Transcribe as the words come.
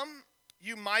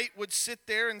you might would sit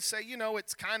there and say,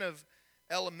 it's kind of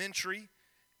elementary,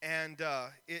 and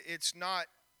it's not,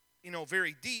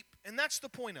 very deep. And that's the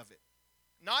point of it.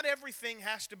 Not everything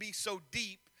has to be so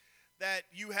deep that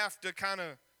you have to kind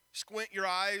of squint your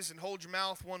eyes and hold your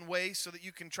mouth one way so that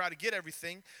you can try to get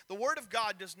everything. The Word of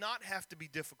God does not have to be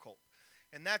difficult.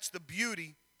 And that's the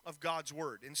beauty of God's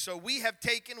Word. And so we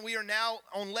are now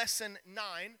on lesson 9.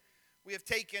 We have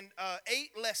taken 8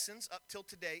 lessons up till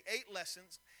today, 8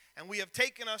 lessons. And we have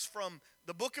taken us from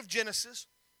the book of Genesis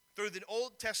through the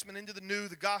Old Testament into the New,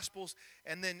 the Gospels.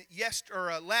 And then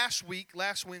last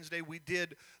Wednesday, we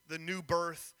did the new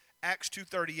birth, Acts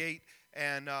 2:38.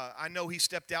 And I know he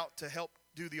stepped out to help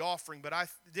do the offering, but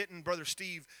didn't Brother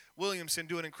Steve Williamson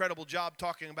do an incredible job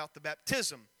talking about the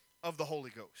baptism of the Holy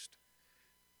Ghost.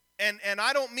 And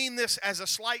I don't mean this as a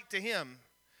slight to him,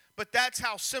 but that's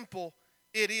how simple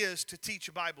it is to teach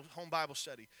a home Bible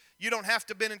study. You don't have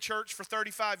to have been in church for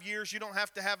 35 years. You don't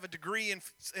have to have a degree in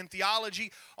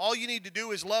theology. All you need to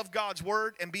do is love God's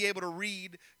Word and be able to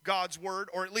read God's Word,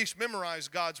 or at least memorize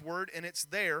God's Word, and it's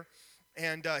there.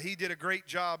 And he did a great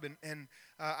job, and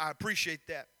I appreciate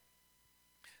that.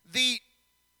 The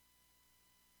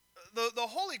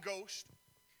Holy Ghost,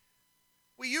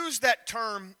 we use that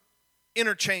term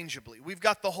interchangeably. We've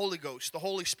got the Holy Ghost, the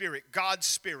Holy Spirit, God's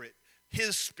Spirit,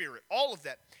 His Spirit, all of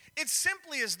that. It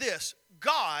simply is this: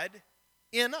 God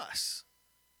in us.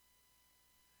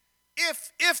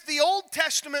 If the Old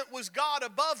Testament was God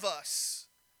above us,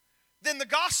 then the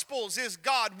Gospels is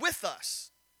God with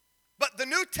us. But the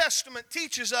New Testament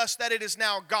teaches us that it is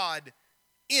now God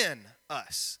in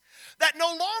us. That no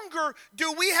longer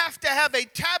do we have to have a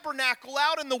tabernacle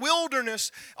out in the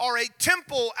wilderness or a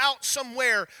temple out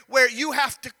somewhere where you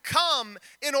have to come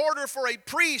in order for a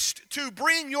priest to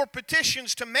bring your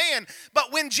petitions to man.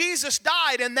 But when Jesus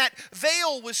died and that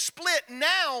veil was split,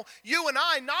 now you and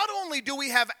I, not only do we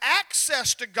have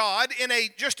access to God in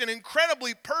just an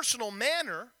incredibly personal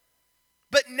manner,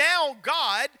 but now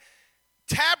God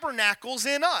tabernacles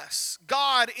in us.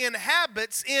 God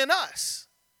inhabits in us.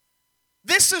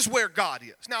 This is where God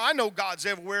is. Now, I know God's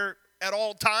everywhere at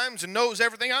all times and knows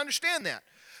everything. I understand that.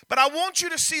 But I want you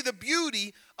to see the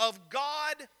beauty of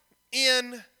God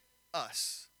in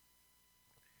us.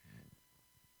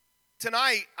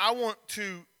 Tonight, I want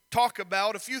to talk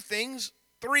about a few things,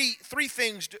 three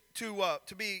things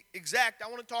to be exact. I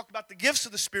want to talk about the gifts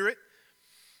of the Spirit.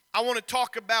 I want to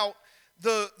talk about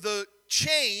the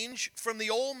change from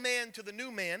the old man to the new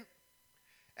man.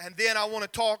 And then I want to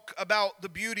talk about the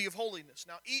beauty of holiness.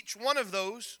 Now, each one of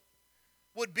those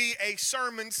would be a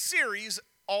sermon series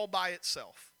all by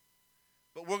itself.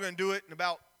 But we're going to do it in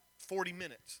about 40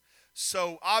 minutes.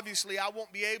 So, obviously, I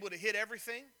won't be able to hit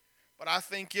everything, but I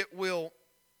think it will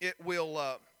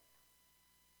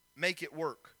make it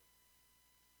work.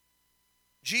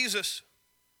 Jesus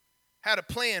had a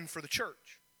plan for the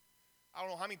church. I don't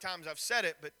know how many times I've said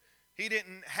it, but he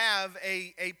didn't have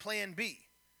a plan B.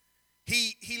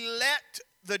 He let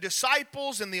the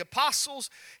disciples and the apostles,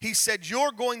 he said,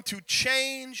 you're going to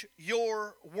change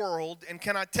your world. And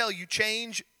can I tell you,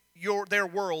 change their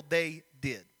world they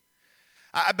did.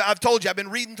 I've told you, I've been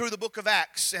reading through the book of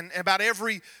Acts, and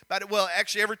every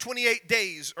 28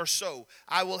 days or so,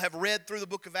 I will have read through the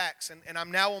book of Acts, and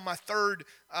I'm now on my third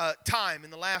time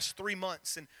in the last 3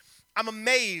 months. And I'm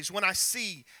amazed when I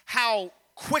see how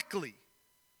quickly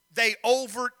they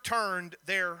overturned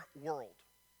their world.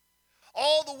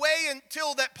 All the way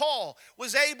until that Paul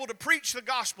was able to preach the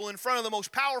gospel in front of the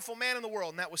most powerful man in the world,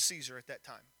 and that was Caesar at that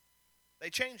time. They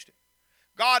changed it.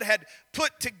 God had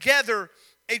put together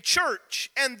a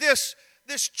church, and this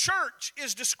church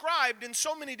is described in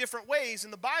so many different ways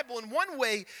in the Bible. And one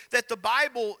way that the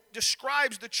Bible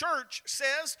describes the church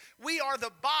says, we are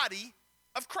the body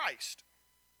of Christ.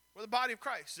 We're the body of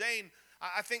Christ.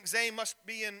 I think Zane must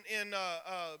be in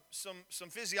some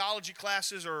physiology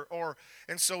classes,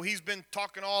 and so he's been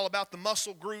talking all about the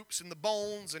muscle groups and the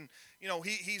bones, and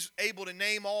he's able to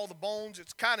name all the bones.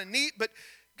 It's kind of neat, but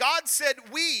God said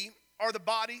we are the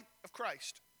body of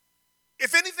Christ.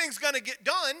 If anything's going to get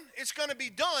done, it's going to be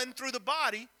done through the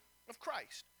body of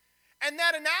Christ. And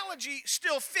that analogy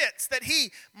still fits, that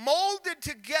he molded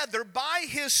together by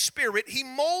his Spirit, he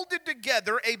molded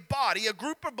together a body, a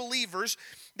group of believers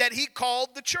that he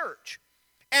called the church.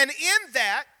 And in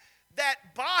that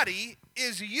body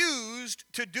is used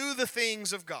to do the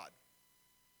things of God.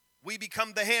 We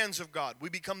become the hands of God. We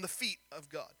become the feet of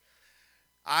God.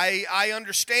 I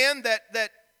understand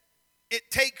that it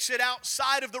takes it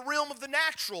outside of the realm of the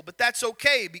natural, but that's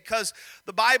okay, because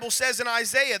the Bible says in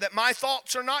Isaiah that my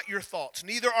thoughts are not your thoughts,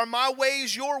 neither are my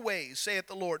ways your ways, saith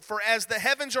the Lord. For as the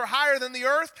heavens are higher than the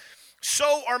earth,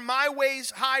 so are my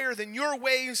ways higher than your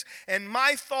ways, and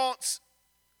my thoughts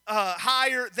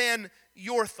higher than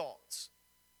your thoughts.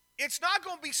 It's not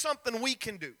going to be something we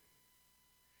can do.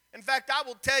 In fact, I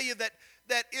will tell you that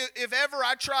if ever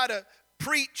I try to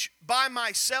preach by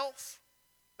myself,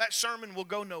 that sermon will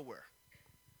go nowhere.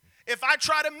 If I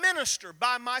try to minister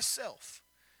by myself,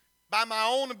 by my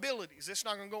own abilities, it's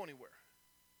not going to go anywhere.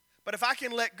 But if I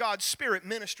can let God's Spirit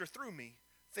minister through me,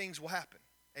 things will happen.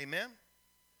 Amen?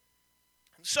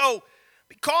 So,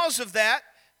 because of that,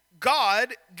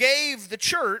 God gave the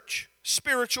church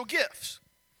spiritual gifts.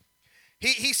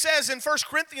 He says in 1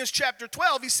 Corinthians chapter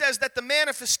 12, he says that the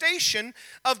manifestation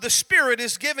of the Spirit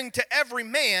is given to every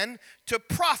man to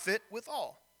profit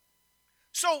withal.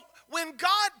 So when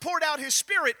God poured out His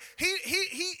Spirit, He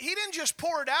didn't just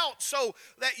pour it out so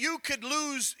that you could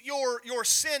lose your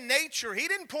sin nature. He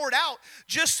didn't pour it out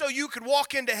just so you could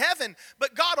walk into heaven.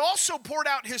 But God also poured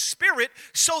out His Spirit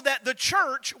so that the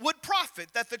church would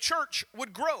profit, that the church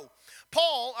would grow.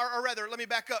 Paul, or rather, let me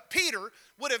back up. Peter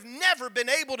would have never been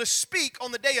able to speak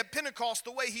on the day of Pentecost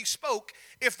the way he spoke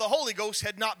if the Holy Ghost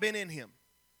had not been in him.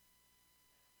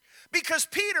 Because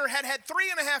Peter had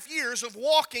 3.5 years of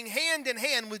walking hand in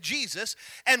hand with Jesus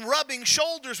and rubbing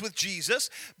shoulders with Jesus,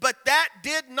 but that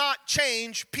did not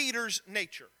change Peter's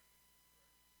nature.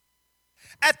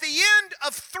 At the end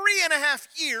of 3.5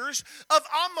 years of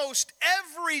almost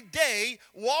every day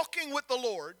walking with the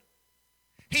Lord,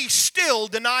 he still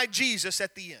denied Jesus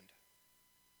at the end.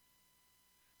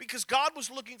 Because God was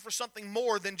looking for something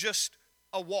more than just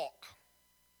a walk.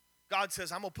 God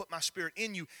says, I'm going to put my Spirit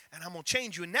in you and I'm going to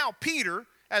change you. And now Peter,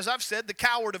 as I've said, the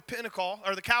coward of Pentecost,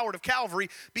 or the coward of Calvary,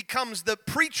 becomes the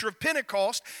preacher of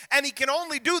Pentecost. And he can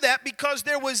only do that because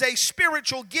there was a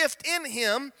spiritual gift in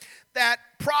him that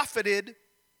profited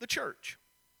the church.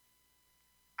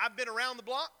 I've been around the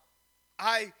block.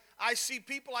 I see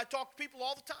people, I talk to people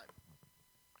all the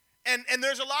time. And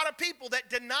there's a lot of people that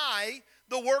deny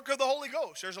the work of the Holy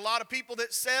Ghost. There's a lot of people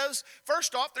that says,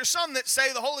 first off, there's some that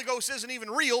say the Holy Ghost isn't even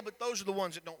real, but those are the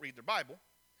ones that don't read their Bible.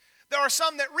 There are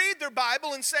some that read their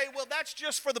Bible and say, well, that's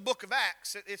just for the book of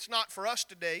Acts. It's not for us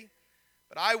today.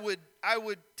 But I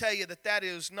would tell you that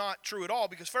is not true at all,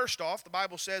 because first off, the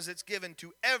Bible says it's given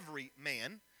to every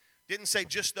man. It didn't say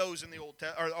just those in the Old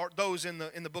or those in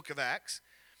the book of Acts.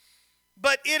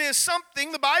 But it is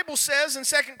something the Bible says in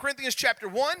 2 Corinthians chapter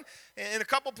 1, in a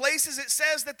couple places it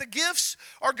says that the gifts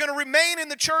are going to remain in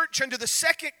the church unto the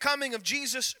second coming of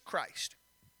Jesus Christ.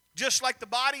 Just like the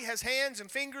body has hands and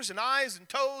fingers and eyes and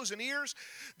toes and ears,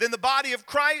 then the body of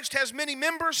Christ has many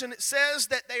members, and it says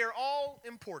that they are all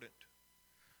important.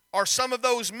 Are some of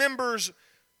those members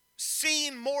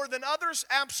seen more than others?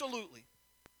 Absolutely.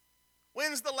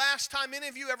 When's the last time any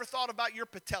of you ever thought about your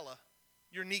patella,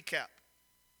 your kneecap?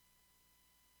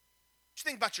 You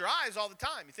think about your eyes all the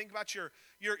time. You think about your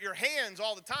hands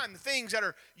all the time, the things that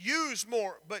are used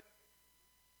more. But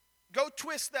go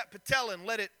twist that patella and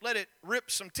let it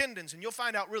rip some tendons, and you'll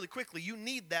find out really quickly you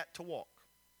need that to walk.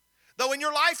 Though in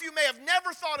your life you may have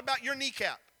never thought about your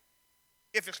kneecap.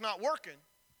 If it's not working,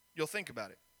 you'll think about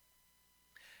it.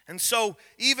 And so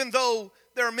even though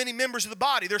there are many members of the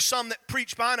body, there's some that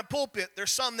preach behind a pulpit,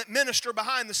 there's some that minister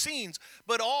behind the scenes,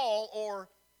 but all are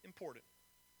important.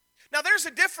 Now, there's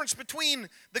a difference between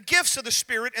the gifts of the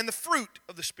Spirit and the fruit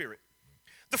of the Spirit.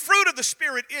 The fruit of the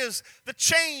Spirit is the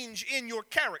change in your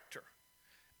character.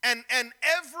 And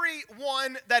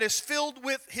everyone that is filled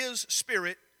with His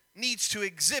Spirit needs to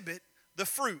exhibit the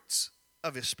fruits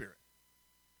of His Spirit.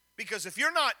 Because if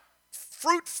you're not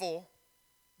fruitful,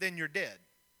 then you're dead.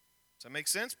 Does that make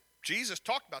sense? Jesus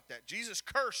talked about that. Jesus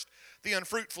cursed the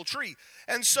unfruitful tree.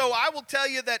 And so I will tell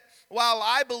you that while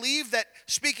I believe that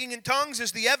speaking in tongues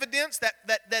is the evidence,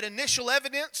 that initial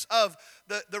evidence of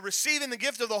the receiving the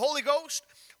gift of the Holy Ghost,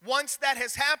 once that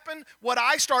has happened, what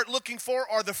I start looking for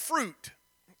are the fruit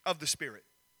of the Spirit.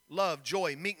 Love,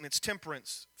 joy, meekness,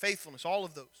 temperance, faithfulness, all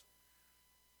of those.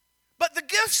 But the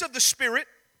gifts of the Spirit,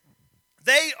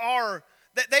 they are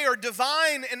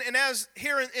divine, and as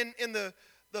here in the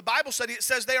Bible study, it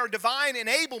says they are divine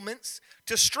enablements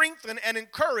to strengthen and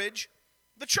encourage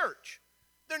the church.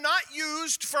 They're not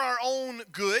used for our own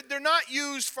good. They're not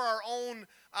used for our own,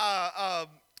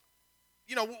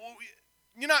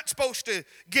 you're not supposed to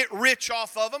get rich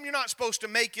off of them. You're not supposed to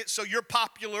make it so you're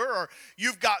popular or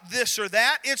you've got this or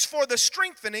that. It's for the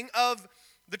strengthening of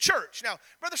the church. Now,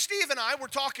 Brother Steve and I were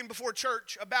talking before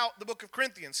church about the book of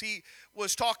Corinthians. He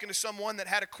was talking to someone that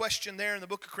had a question there in the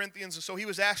book of Corinthians, and so he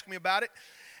was asking me about it.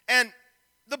 And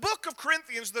the book of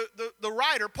Corinthians, the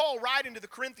writer, Paul, writing to the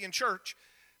Corinthian church,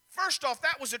 first off,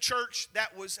 that was a church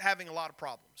that was having a lot of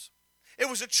problems. It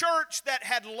was a church that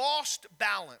had lost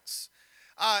balance.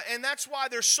 And that's why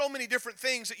there's so many different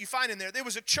things that you find in there. There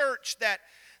was a church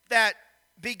that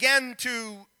began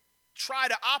to try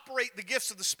to operate the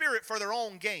gifts of the Spirit for their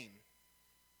own gain.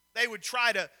 They would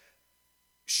try to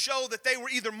show that they were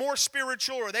either more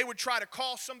spiritual, or they would try to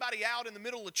call somebody out in the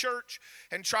middle of the church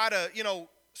and try to,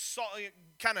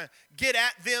 kind of get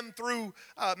at them through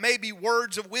maybe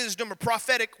words of wisdom or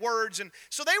prophetic words. And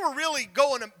so they were really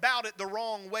going about it the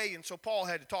wrong way, and so Paul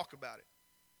had to talk about it.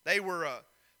 They were,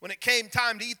 when it came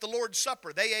time to eat the Lord's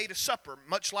Supper, they ate a supper,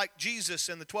 much like Jesus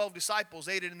and the 12 disciples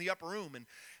ate it in the upper room.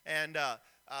 And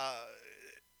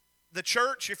the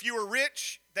church, if you were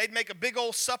rich, they'd make a big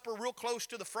old supper real close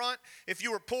to the front. If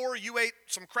you were poor, you ate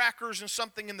some crackers and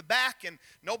something in the back, and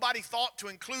nobody thought to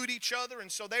include each other, and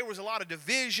so there was a lot of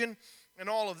division and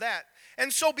all of that.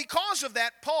 And so because of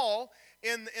that, Paul,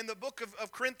 in the book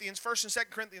of Corinthians, 1st and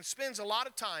 2nd Corinthians, spends a lot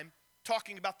of time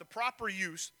talking about the proper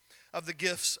use of the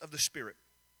gifts of the Spirit.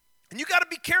 And you got to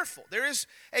be careful. There is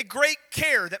a great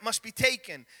care that must be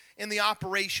taken in the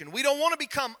operation. We don't want to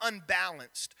become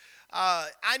unbalanced.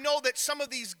 I know that some of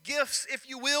these gifts, if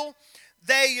you will,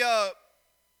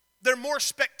 they're more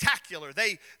spectacular.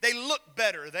 They look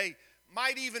better. They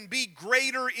might even be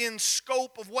greater in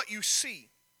scope of what you see.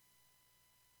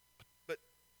 But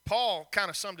Paul kind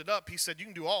of summed it up. He said, you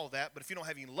can do all of that, but if you don't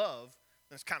have any love,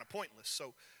 then it's kind of pointless.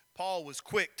 So Paul was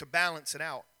quick to balance it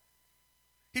out.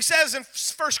 He says in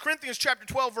 1 Corinthians chapter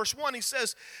 12, verse 1, he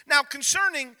says, now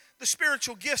concerning the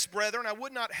spiritual gifts, brethren, I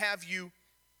would not have you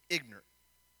ignorant.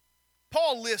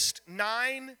 Paul lists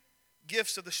 9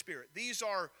 gifts of the Spirit. These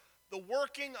are the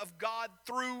working of God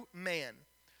through man.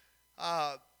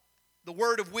 The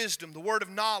word of wisdom, the word of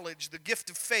knowledge, the gift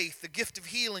of faith, the gift of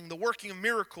healing, the working of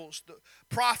miracles, the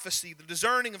prophecy, the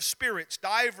discerning of spirits,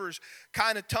 divers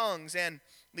kind of tongues, and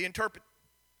the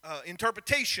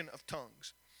interpretation of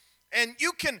tongues. And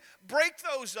you can break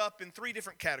those up in 3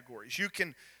 different categories. You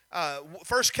can,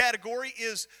 first category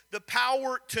is the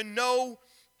power to know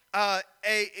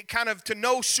to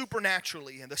know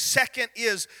supernaturally. And the second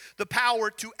is the power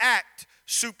to act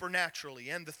supernaturally.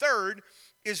 And the third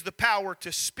is the power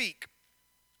to speak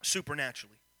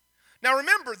supernaturally. Now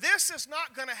remember, this is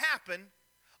not going to happen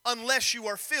unless you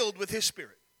are filled with His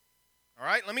Spirit. All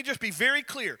right, let me just be very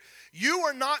clear. You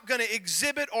are not going to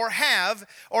exhibit or have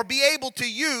or be able to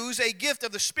use a gift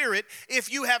of the Spirit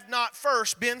if you have not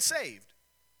first been saved.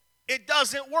 It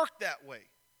doesn't work that way.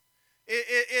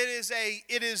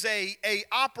 It is a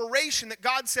operation that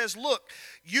God says, look,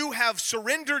 you have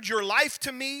surrendered your life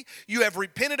to me. You have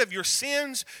repented of your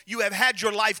sins. You have had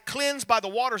your life cleansed by the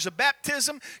waters of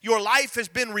baptism. Your life has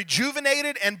been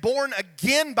rejuvenated and born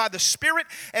again by the Spirit.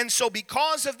 And so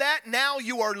because of that, now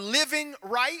you are living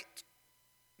right.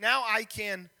 Now I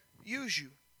can use you.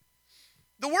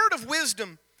 The word of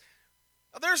wisdom,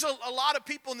 there's a lot of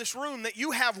people in this room that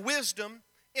you have wisdom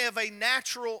of a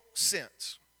natural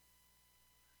sense.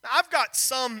 Now, I've got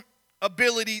some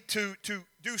ability to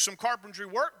do some carpentry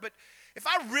work, but if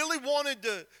I really wanted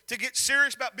to get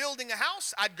serious about building a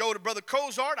house, I'd go to Brother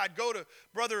Cozart, I'd go to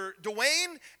Brother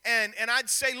Dwayne, and I'd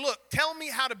say, look, tell me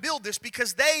how to build this,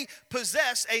 because they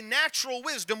possess a natural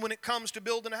wisdom when it comes to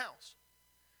building a house.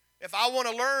 If I want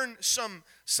to learn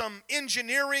some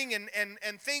engineering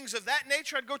and things of that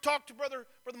nature, I'd go talk to Brother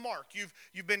Mark.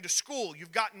 You've been to school,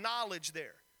 you've got knowledge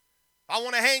there. If I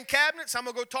want to hang cabinets, I'm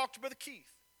going to go talk to Brother Keith.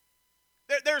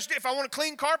 If I want to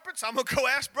clean carpets, I'm going to go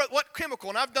ask Brother, what chemical,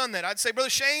 and I've done that. I'd say, Brother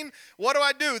Shane, what do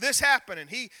I do? This happened, and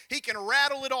he can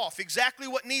rattle it off exactly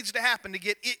what needs to happen to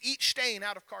get each stain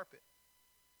out of carpet.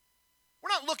 We're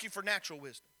not looking for natural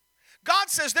wisdom. God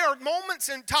says there are moments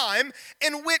in time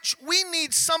in which we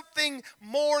need something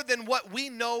more than what we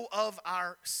know of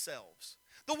ourselves.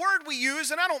 The word we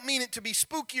use, and I don't mean it to be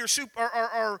spooky or something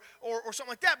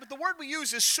like that, but the word we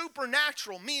use is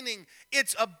supernatural, meaning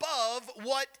it's above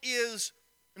what is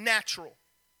natural.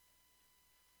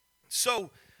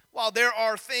 So, while there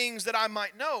are things that I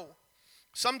might know,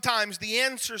 sometimes the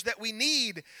answers that we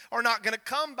need are not going to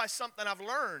come by something I've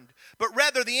learned, but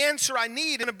rather the answer I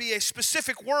need is going to be a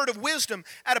specific word of wisdom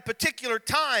at a particular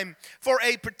time for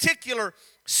a particular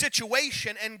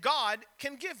situation, and God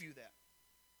can give you that.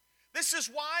 This is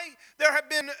why there have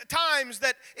been times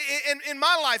that in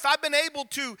my life I've been able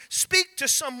to speak to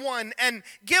someone and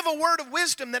give a word of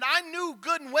wisdom that I knew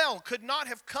good and well could not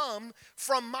have come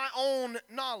from my own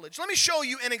knowledge. Let me show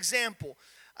you an example.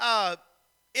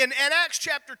 In Acts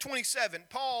chapter 27,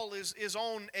 Paul is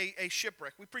on a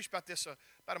shipwreck. We preached about this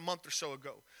about a month or so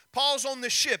ago. Paul's on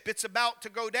this ship. It's about to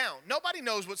go down. Nobody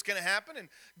knows what's going to happen. And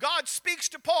God speaks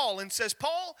to Paul and says,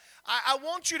 Paul, I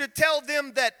want you to tell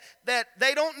them that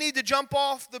they don't need to jump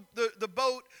off the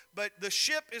boat, but the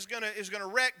ship is going to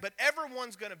wreck, but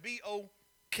everyone's going to be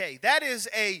okay. That is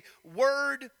a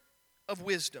word of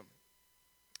wisdom.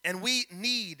 And we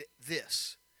need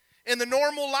this. In the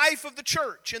normal life of the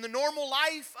church, in the normal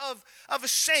life of a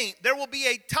saint, there will be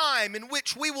a time in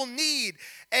which we will need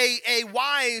a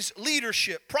wise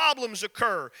leadership. Problems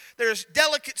occur. There's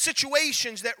delicate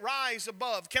situations that rise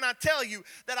above. Can I tell you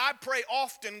that I pray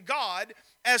often, God,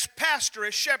 as pastor,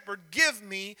 as shepherd, give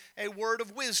me a word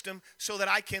of wisdom so that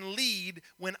I can lead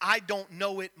when I don't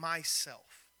know it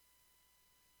myself.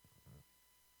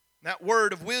 That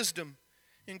word of wisdom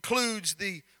includes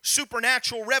the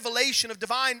supernatural revelation of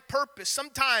divine purpose.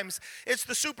 Sometimes it's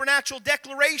the supernatural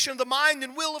declaration of the mind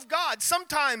and will of God.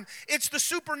 Sometimes it's the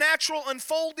supernatural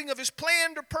unfolding of His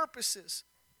planned or purposes.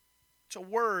 It's a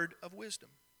word of wisdom.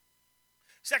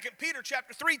 2 Peter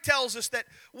chapter 3 tells us that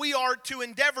we are to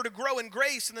endeavor to grow in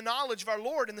grace and the knowledge of our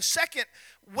Lord. And the second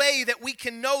way that we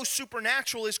can know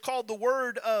supernatural is called the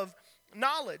word of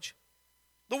knowledge.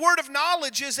 The word of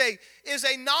knowledge is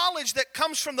a knowledge that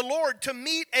comes from the Lord to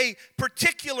meet a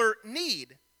particular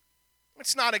need.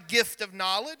 It's not a gift of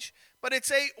knowledge, but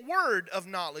it's a word of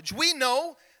knowledge. We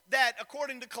know that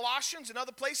according to Colossians and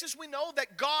other places, we know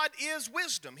that God is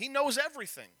wisdom. He knows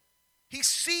everything. He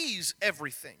sees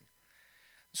everything.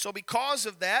 So because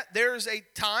of that, there's a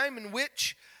time in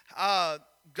which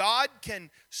God can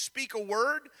speak a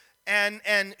word and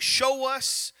show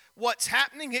us what's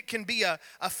happening. It can be a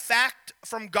fact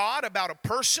from God about a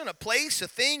person, a place, a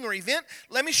thing, or event.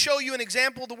 Let me show you an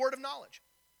example of the word of knowledge.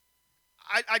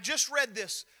 I just read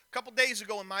this a couple days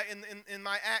ago in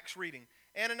my Acts reading.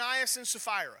 Ananias and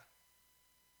Sapphira.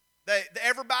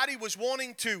 Everybody was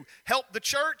wanting to help the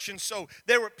church, and so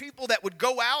there were people that would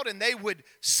go out and they would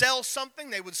sell something.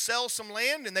 They would sell some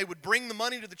land, and they would bring the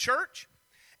money to the church.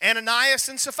 Ananias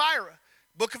and Sapphira.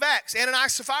 Book of Acts,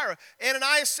 Ananias, Sapphira.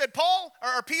 Ananias said,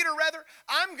 Peter,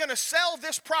 I'm going to sell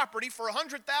this property for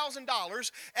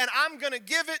 $100,000 and I'm going to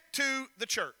give it to the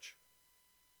church.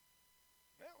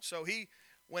 Well, so he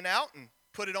went out and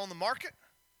put it on the market,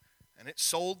 and it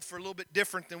sold for a little bit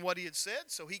different than what he had said.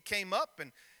 So he came up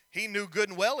and he knew good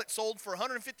and well it sold for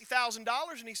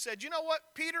 $150,000, and he said, you know what,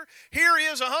 Peter, here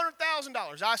is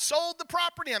 $100,000. I sold the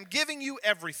property. I'm giving you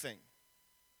everything.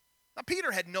 Now,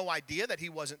 Peter had no idea that he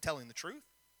wasn't telling the truth.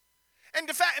 And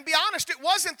to be honest, it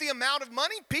wasn't the amount of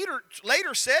money. Peter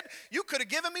later said, you could have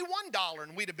given me $1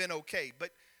 and we'd have been okay.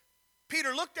 But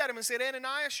Peter looked at him and said,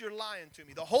 Ananias, you're lying to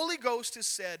me. The Holy Ghost has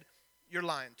said, you're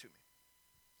lying to me.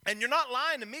 And you're not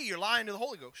lying to me, you're lying to the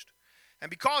Holy Ghost. And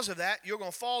because of that, you're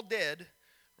going to fall dead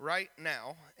right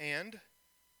now. And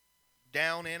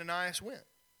down Ananias went.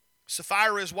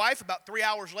 Sapphira, his wife, about 3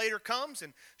 hours later comes,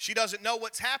 and she doesn't know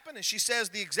what's happened, and she says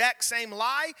the exact same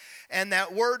lie, and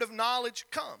that word of knowledge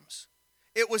comes.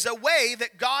 It was a way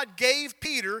that God gave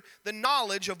Peter the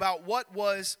knowledge about what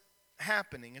was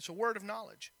happening. It's a word of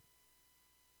knowledge.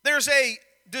 There's a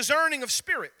discerning of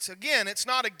spirits. Again, it's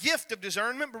not a gift of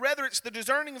discernment, but rather it's the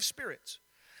discerning of spirits.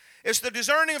 It's the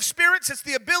discerning of spirits. It's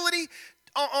the ability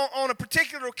on a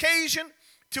particular occasion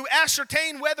to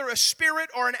ascertain whether a spirit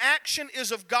or an action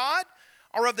is of God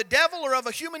or of the devil or of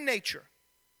a human nature.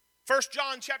 1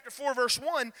 John chapter 4 verse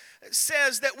 1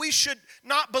 says that we should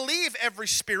not believe every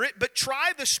spirit, but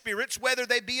try the spirits whether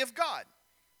they be of God.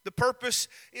 The purpose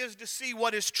is to see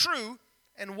what is true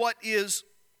and what is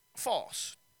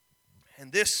false.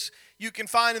 And this you can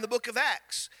find in the book of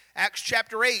Acts. Acts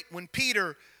chapter 8, when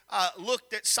Peter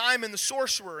looked at Simon the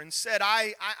sorcerer and said,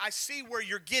 I see where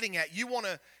you're getting at. You want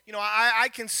to, I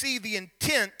can see the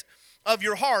intent of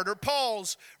your heart. Or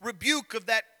Paul's rebuke of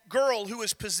that girl who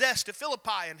is possessed at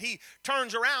Philippi, and he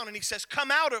turns around and he says,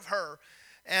 come out of her.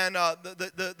 And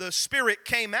the spirit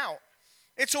came out.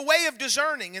 It's a way of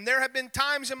discerning, and there have been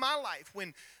times in my life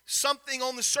when something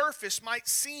on the surface might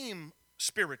seem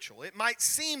spiritual. It might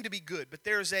seem to be good, but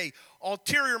there's a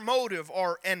ulterior motive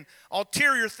or an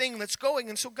ulterior thing that's going.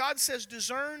 And so God says,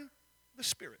 discern the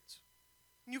spirits.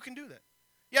 And you can do that.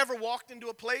 You ever walked into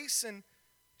a place and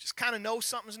just kind of know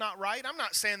something's not right? I'm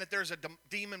not saying that there's a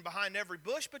demon behind every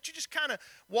bush, but you just kind of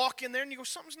walk in there and you go,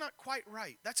 something's not quite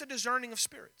right. That's a discerning of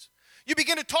spirits. You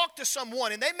begin to talk to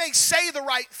someone and they may say the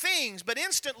right things, but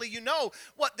instantly you know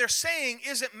what they're saying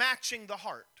isn't matching the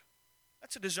heart.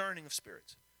 That's a discerning of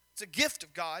spirits. It's a gift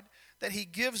of God that He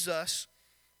gives us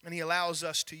and He allows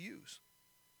us to use.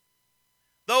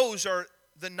 Those are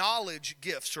the knowledge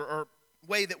gifts or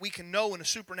way that we can know in a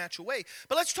supernatural way.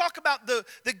 But let's talk about the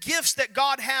gifts that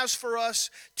God has for us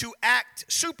to act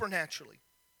supernaturally.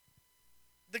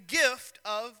 The gift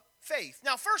of faith.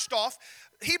 Now, first off,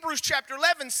 Hebrews chapter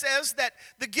 11 says that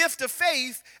the gift of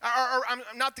faith, or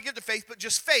not the gift of faith, but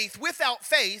just faith, without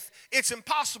faith, it's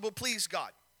impossible to please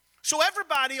God. So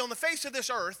everybody on the face of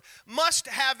this earth must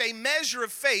have a measure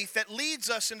of faith that leads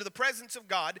us into the presence of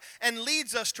God and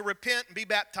leads us to repent and be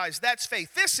baptized. That's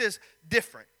faith. This is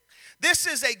different. This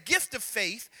is a gift of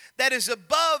faith that is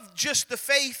above just the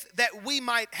faith that we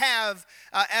might have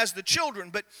as the children.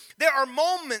 But there are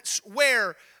moments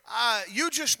where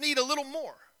you just need a little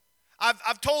more.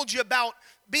 I've told you about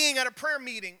being at a prayer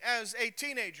meeting as a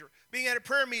teenager, being at a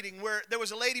prayer meeting where there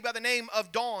was a lady by the name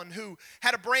of Dawn who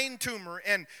had a brain tumor,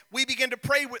 and we began to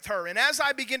pray with her. And as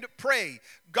I began to pray,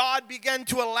 God began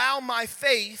to allow my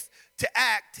faith to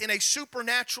act in a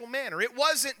supernatural manner. It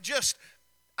wasn't just,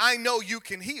 I know you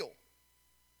can heal,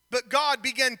 but God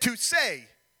began to say,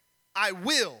 I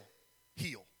will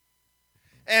heal.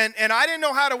 And I didn't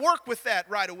know how to work with that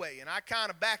right away, and I kind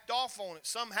of backed off on it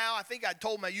somehow. I think I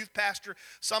told my youth pastor.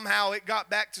 Somehow it got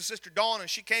back to Sister Dawn, and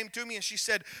she came to me and she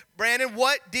said, Brandon,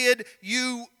 what did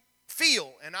you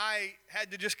feel? And I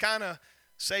had to just kind of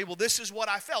say, well, this is what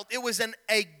I felt. It was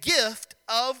a gift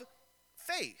of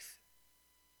faith.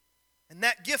 And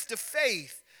that gift of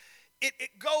faith,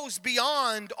 it goes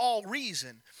beyond all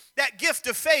reason. That gift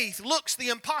of faith looks the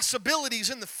impossibilities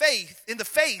in the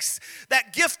face.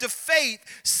 That gift of faith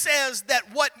says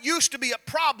that what used to be a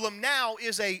problem now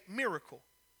is a miracle.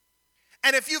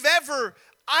 And if you've ever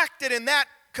acted in that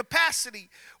capacity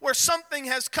where something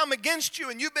has come against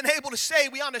you and you've been able to say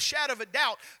beyond a shadow of a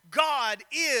doubt, God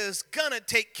is gonna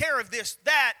take care of this,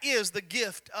 that is the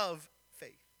gift of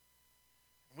faith.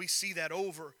 We see that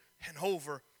over and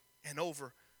over and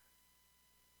over.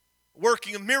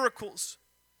 Working of miracles.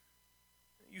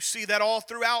 You see that all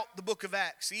throughout the book of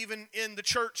Acts, even in the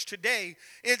church today.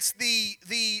 It's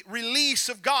the release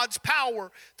of God's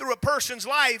power through a person's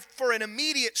life for an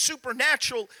immediate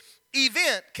supernatural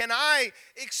event. Can I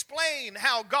explain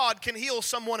how God can heal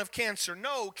someone of cancer?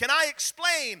 No. Can I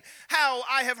explain how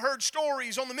I have heard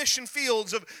stories on the mission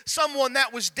fields of someone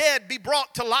that was dead be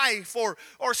brought to life, or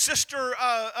Sister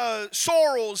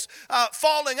Sorrells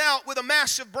falling out with a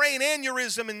massive brain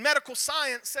aneurysm, and medical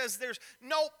science says there's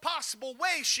no possible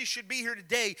way she should be here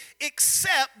today,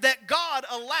 except that God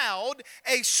allowed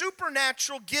a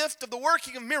supernatural gift of the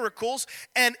working of miracles,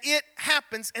 and it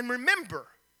happens. And remember,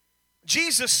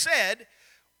 Jesus said,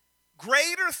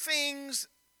 greater things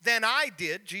than I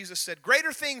did, Jesus said,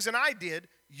 greater things than I did,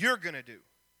 you're going to do.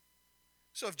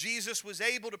 So if Jesus was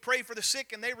able to pray for the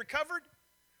sick and they recovered,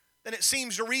 then it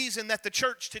seems a reason that the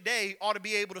church today ought to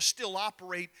be able to still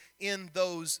operate in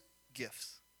those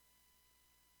gifts.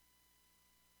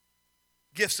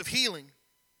 Gifts of healing.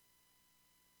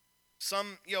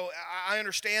 Some, I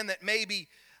understand that maybe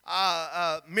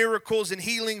miracles and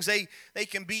healings, they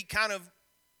can be kind of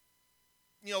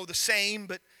the same,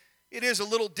 but it is a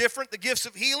little different. The gifts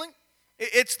of healing,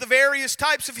 it's the various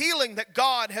types of healing that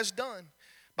God has done.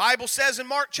 Bible says in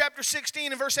Mark chapter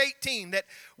 16 and verse 18 that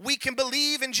we can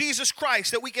believe in Jesus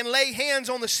Christ, that we can lay hands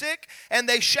on the sick and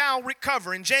they shall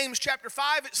recover. In James chapter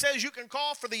 5 it says you can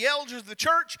call for the elders of the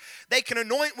church, they can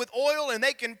anoint with oil and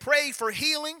they can pray for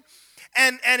healing.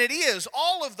 And it is,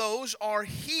 all of those are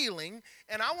healing.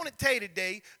 And I want to tell you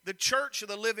today, the church of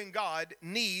the living God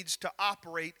needs to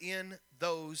operate in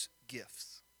those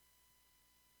gifts.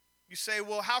 You say,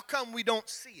 well, how come we don't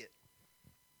see it?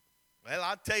 Well,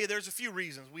 I'll tell you there's a few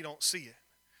reasons we don't see it.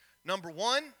 Number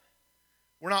one,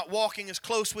 we're not walking as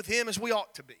close with Him as we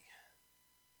ought to be.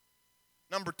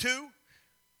 Number two,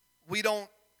 we don't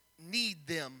need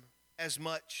them as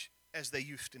much as they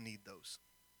used to need those.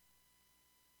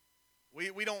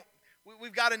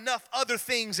 We've got enough other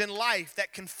things in life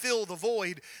that can fill the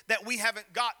void that we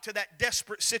haven't got to that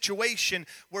desperate situation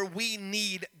where we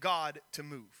need God to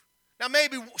move. Now,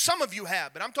 maybe some of you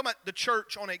have, but I'm talking about the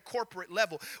church on a corporate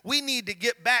level. We need to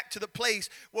get back to the place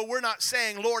where we're not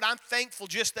saying, Lord, I'm thankful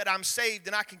just that I'm saved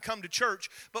and I can come to church.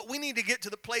 But we need to get to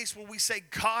the place where we say,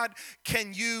 God,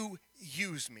 can you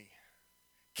use me?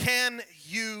 Can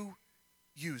you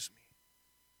use me?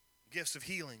 Gifts of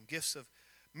healing, gifts of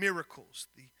miracles,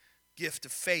 the gift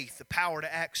of faith, the power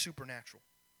to act supernatural.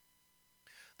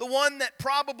 The one that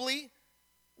probably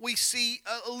we see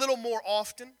a little more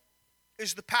often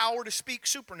is the power to speak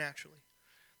supernaturally.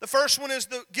 The first one is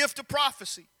the gift of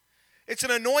prophecy. It's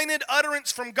an anointed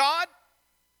utterance from God.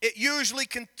 It usually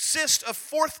consists of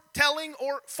forthtelling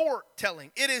or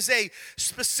foretelling. It is a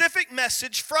specific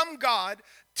message from God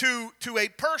to a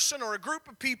person or a group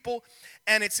of people,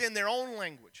 and it's in their own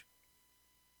language.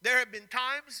 There have been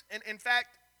times, and in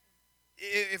fact,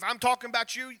 if I'm talking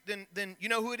about you, then you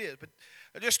know who it is.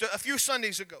 But just a few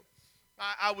Sundays ago,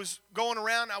 I was going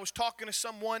around, I was talking to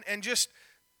someone, and just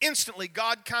instantly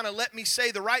God kind of let me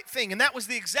say the right thing. And that was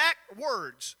the exact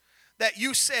words that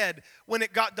you said when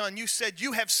it got done. You said,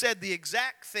 "You have said the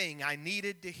exact thing I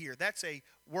needed to hear." That's a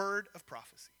word of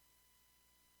prophecy.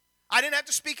 I didn't have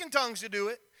to speak in tongues to do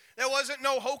it. There wasn't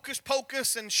no hocus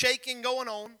pocus and shaking going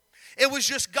on. It was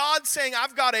just God saying,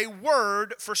 I've got a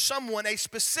word for someone, a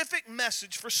specific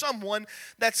message for someone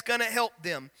that's going to help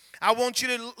them. I want you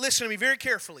to listen to me very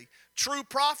carefully. True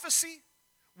prophecy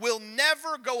will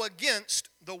never go against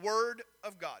the word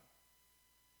of God.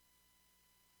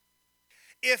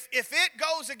 If it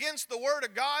goes against the word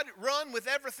of God, run with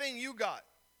everything you got.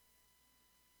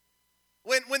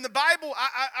 When the Bible,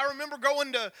 I remember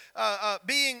going to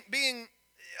being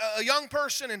a young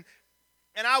person,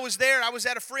 and I was there. I was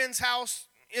at a friend's house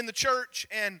in the church,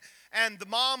 and the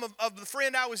mom of the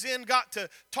friend I was in got to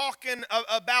talking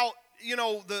about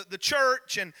the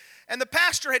church, and the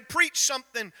pastor had preached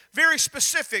something very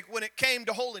specific when it came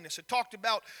to holiness. It talked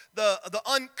about the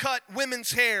uncut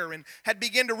women's hair, and had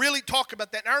begun to really talk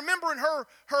about that. And I remember in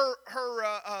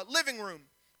her living room,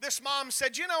 this mom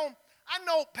said, I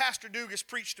know Pastor Dugas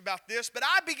preached about this, but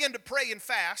I began to pray and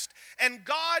fast, and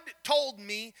God told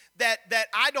me that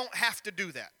I don't have to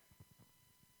do that.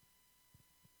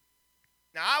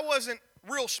 Now, I wasn't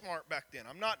real smart back then.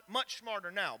 I'm not much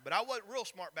smarter now, but I wasn't real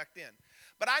smart back then.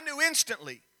 But I knew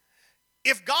instantly,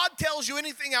 if God tells you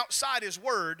anything outside His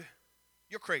Word,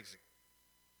 you're crazy.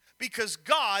 Because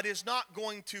God is not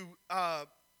going to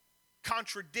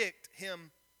contradict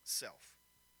Himself.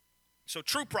 So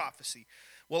true prophecy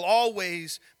will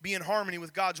always be in harmony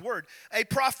with God's word. A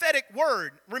prophetic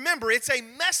word, remember, it's a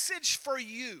message for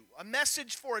you, a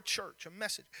message for a church, a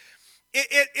message.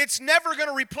 It's never going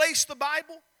to replace the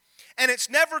Bible, and it's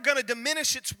never going to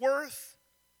diminish its worth.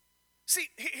 See,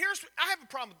 I have a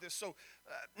problem with this, so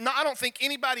I don't think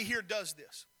anybody here does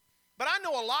this. But I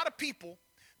know a lot of people,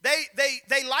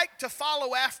 they like to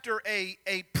follow after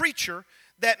a preacher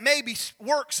that maybe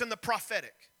works in the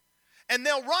prophetic. And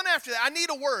they'll run after that. I need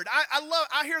a word.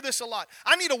 I hear this a lot.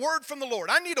 I need a word from the Lord.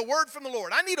 I need a word from the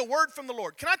Lord. I need a word from the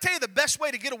Lord. Can I tell you the best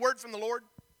way to get a word from the Lord?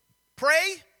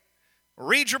 Pray,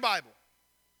 read your Bible.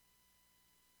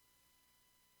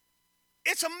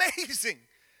 It's amazing.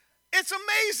 It's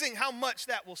amazing how much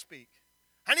that will speak.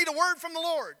 I need a word from the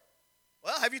Lord.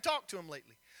 Well, have you talked to Him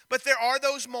lately? But there are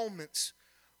those moments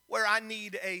where I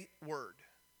need a word.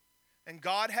 And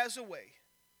God has a way.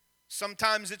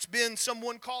 Sometimes it's been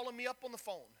someone calling me up on the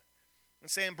phone and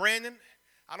saying, Brandon,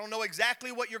 I don't know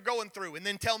exactly what you're going through, and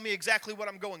then tell me exactly what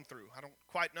I'm going through. I don't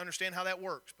quite understand how that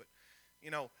works, but,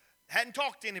 hadn't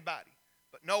talked to anybody,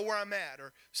 but know where I'm at.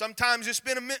 Or sometimes it's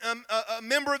been a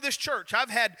member of this church. I've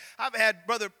had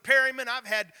Brother Perryman, I've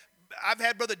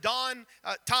had Brother Don,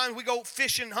 times we go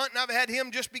fishing, hunting, I've had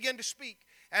him just begin to speak.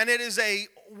 And it is a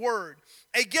word.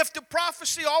 A gift of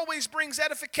prophecy always brings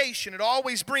edification. It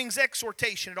always brings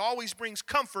exhortation. It always brings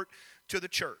comfort to the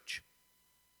church.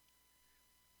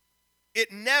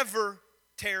 It never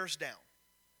tears down.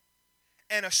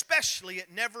 And especially,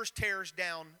 it never tears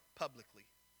down publicly.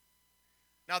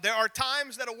 Now, there are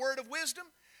times that a word of wisdom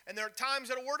and there are times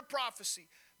that a word of prophecy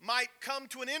might come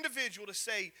to an individual to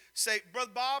say,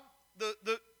 Brother Bob,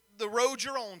 the road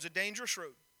you're on is a dangerous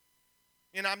road.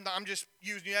 And I'm just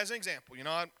using you as an example.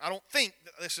 I don't think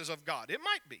that this is of God. It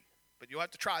might be, but you'll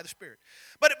have to try the Spirit.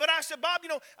 But I said, Bob,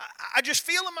 I just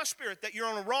feel in my spirit that you're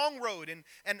on a wrong road. And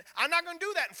I'm not going to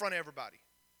do that in front of everybody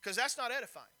because that's not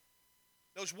edifying.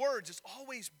 Those words, it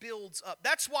always builds up.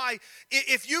 That's why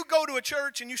if you go to a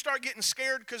church and you start getting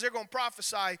scared because they're going to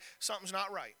prophesy, something's not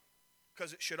right.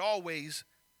 Because it should always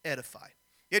edify.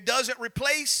 It doesn't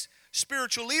replace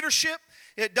spiritual leadership.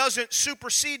 It doesn't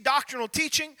supersede doctrinal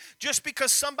teaching. Just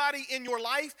because somebody in your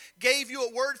life gave you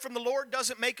a word from the Lord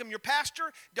doesn't make them your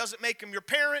pastor, doesn't make them your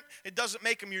parent, it doesn't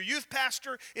make them your youth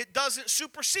pastor. It doesn't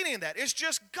supersede any of that. It's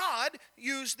just God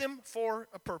used them for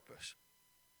a purpose.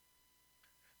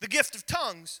 The gift of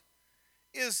tongues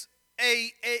is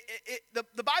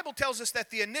the Bible tells us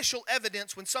that the initial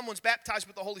evidence when someone's baptized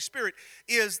with the Holy Spirit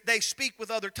is they speak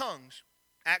with other tongues.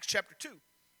 Acts chapter 2.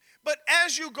 But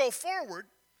as you go forward,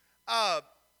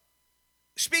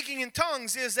 speaking in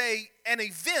tongues is an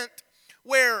event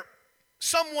where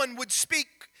someone would speak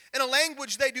in a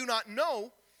language they do not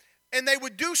know, and they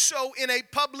would do so in a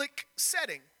public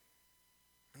setting.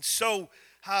 And so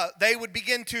they would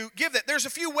begin to give that. There's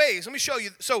a few ways. Let me show you.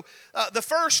 So the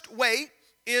first way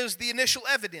is the initial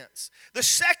evidence. The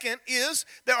second is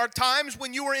there are times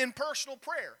when you are in personal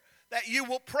prayer. that you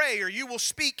will pray or you will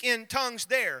speak in tongues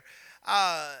there.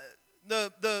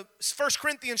 The 1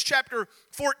 Corinthians chapter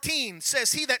 14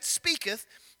 says, he that speaketh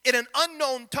in an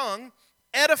unknown tongue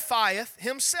edifieth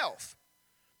himself.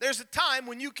 There's a time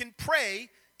when you can pray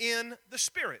in the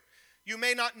Spirit. You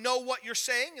may not know what you're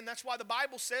saying, and that's why the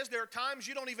Bible says there are times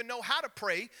you don't even know how to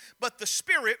pray, but the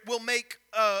Spirit will make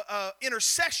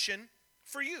intercession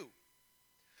for you.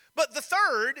 But the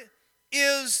third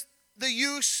is the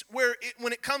use where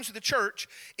when it comes to the church,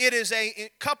 it is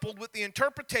coupled with the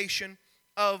interpretation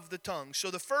of the tongues.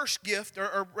 So the first gift,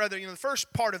 or rather, the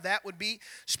first part of that would be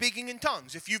speaking in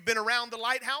tongues. If you've been around the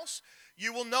lighthouse,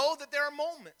 you will know that there are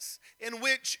moments in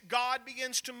which God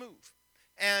begins to move.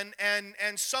 And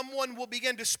someone will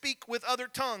begin to speak with other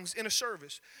tongues in a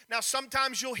service. Now,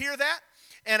 sometimes you'll hear that,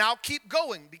 and I'll keep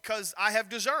going because I have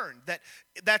discerned that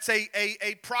that's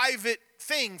a private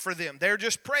thing for them. They're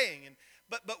just praying.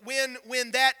 But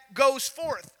when that goes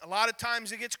forth, a lot of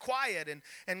times it gets quiet,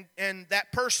 and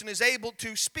that person is able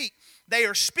to speak. They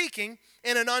are speaking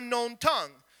in an unknown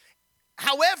tongue.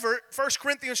 However, 1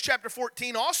 Corinthians chapter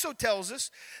 14 also tells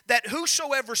us that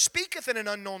whosoever speaketh in an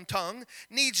unknown tongue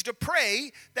needs to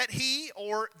pray that he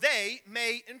or they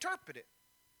may interpret it.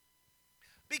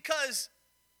 Because,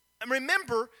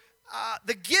 remember,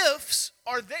 the gifts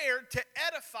are there to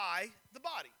edify the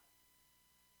body.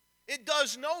 It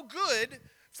does no good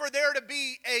for there to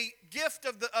be a gift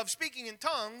of speaking in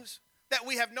tongues that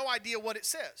we have no idea what it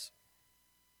says.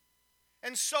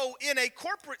 And so in a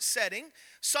corporate setting,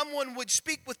 someone would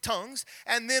speak with tongues,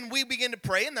 and then we begin to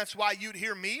pray, and that's why you'd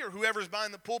hear me or whoever's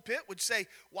behind the pulpit would say,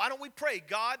 why don't we pray?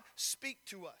 God, speak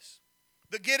to us.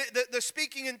 The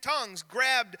speaking in tongues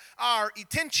grabbed our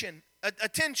attention,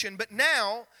 but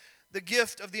now the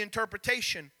gift of the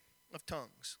interpretation of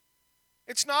tongues.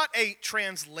 It's not a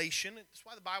translation. That's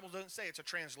why the Bible doesn't say it's a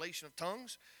translation of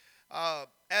tongues.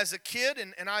 As a kid,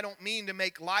 and I don't mean to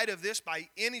make light of this by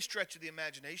any stretch of the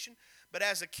imagination, but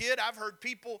as a kid, I've heard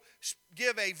people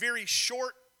give a very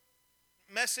short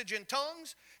message in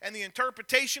tongues, and the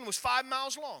interpretation was 5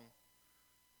 miles long.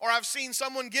 Or I've seen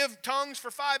someone give tongues for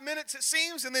 5 minutes, it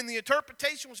seems, and then the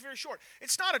interpretation was very short.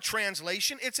 It's not a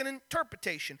translation, it's an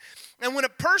interpretation. And when a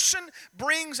person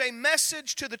brings a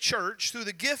message to the church through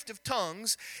the gift of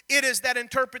tongues, it is that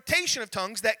interpretation of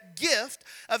tongues, that gift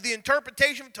of the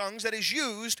interpretation of tongues that is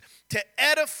used to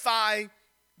edify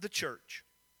the church.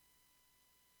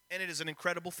 And it is an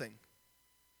incredible thing.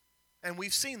 And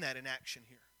we've seen that in action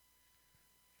here.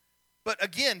 But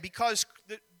again, because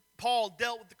Paul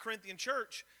dealt with the Corinthian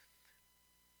church,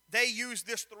 they used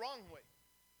this the wrong way.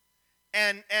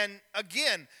 And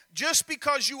again, just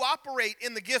because you operate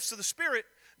in the gifts of the Spirit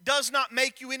does not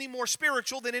make you any more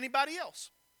spiritual than anybody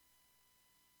else.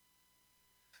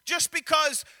 Just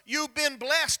because you've been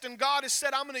blessed and God has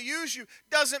said, I'm going to use you,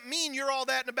 doesn't mean you're all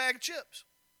that in a bag of chips.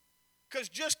 Because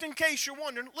just in case you're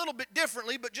wondering, a little bit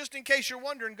differently, but just in case you're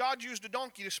wondering, God used a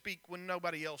donkey to speak when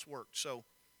nobody else worked. So,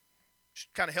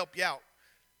 just kind of help you out.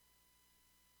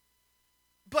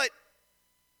 But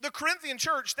the Corinthian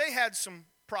church, they had some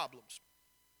problems.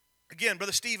 Again,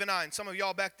 Brother Steve and I, and some of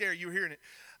y'all back there, you were hearing it.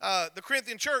 The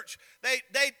Corinthian church, they'd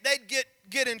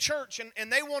get in church,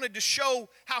 and they wanted to show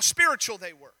how spiritual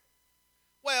they were.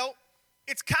 Well,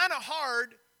 it's kind of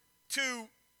hard to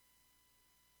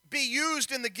be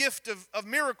used in the gift of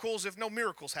miracles if no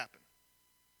miracles happen.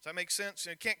 Does that make sense?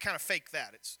 You can't kind of fake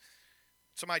that. It's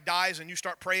somebody dies and you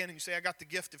start praying and you say, I got the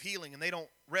gift of healing, and they don't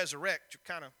resurrect.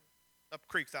 You're kind of up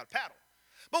creek without a paddle.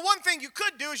 But one thing you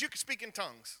could do is you could speak in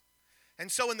tongues.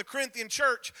 And so in the Corinthian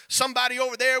church, somebody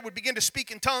over there would begin to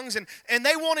speak in tongues, and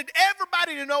they wanted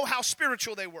everybody to know how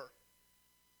spiritual they were.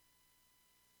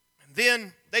 And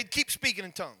then they'd keep speaking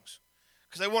in tongues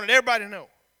because they wanted everybody to know.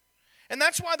 And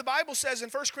that's why the Bible says in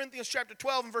 1 Corinthians chapter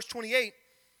 12 and verse 28,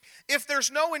 if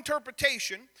there's no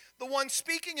interpretation, the one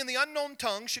speaking in the unknown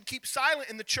tongue should keep silent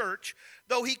in the church,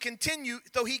 though he can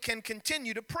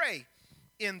continue to pray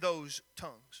in those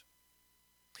tongues.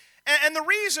 And the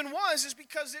reason is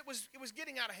because it was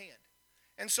getting out of hand.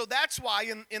 And so that's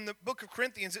why in the book of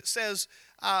Corinthians it says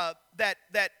that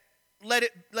let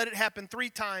it happen 3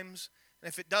 times, and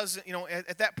if it doesn't,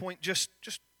 at that point just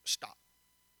stop.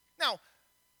 Now,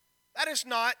 that is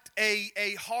not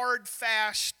a hard,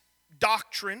 fast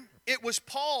doctrine. It was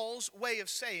Paul's way of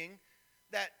saying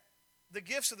that the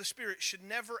gifts of the Spirit should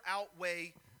never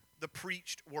outweigh the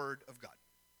preached word of God.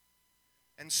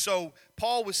 And so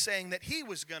Paul was saying that he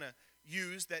was going to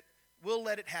use that we'll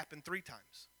let it happen 3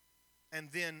 times. And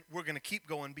then we're going to keep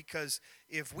going, because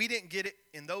if we didn't get it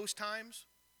in those times,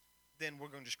 then we're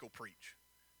going to just go preach.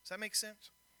 Does that make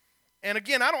sense? And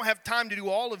again, I don't have time to do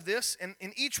all of this, and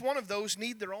each one of those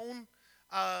need their own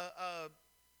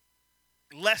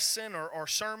lesson or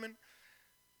sermon.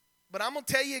 But I'm going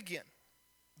to tell you again,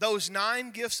 those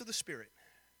 9 gifts of the Spirit,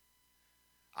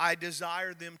 I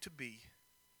desire them to be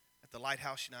at the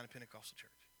Lighthouse United Pentecostal Church.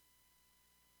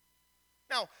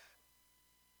 Now,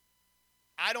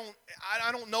 I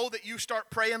don't know that you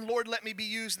start praying, Lord, let me be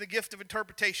used in the gift of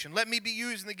interpretation. Let me be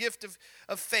used in the gift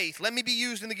of faith. Let me be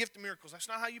used in the gift of miracles. That's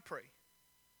not how you pray.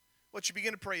 What you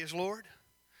begin to pray is, Lord,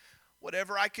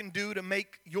 whatever I can do to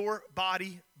make your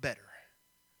body better,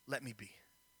 let me be.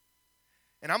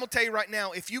 And I'm going to tell you right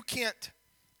now, if you can't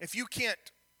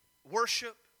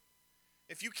worship,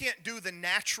 if you can't do the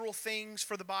natural things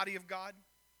for the body of God,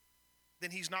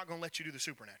 then He's not going to let you do the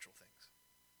supernatural things.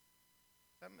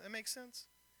 That makes sense?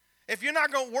 If you're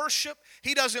not going to worship,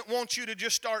 He doesn't want you to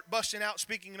just start busting out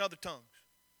speaking in other tongues.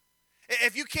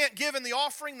 If you can't give in the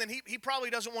offering, then he probably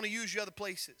doesn't want to use you other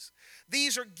places.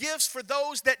 These are gifts for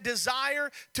those that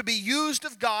desire to be used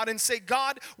of God and say,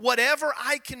 God, whatever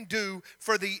I can do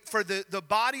for the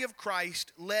body of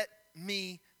Christ, let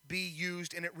me be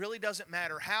used. And it really doesn't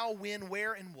matter how, when,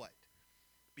 where, and what,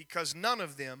 because none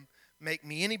of them make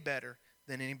me any better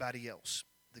than anybody else.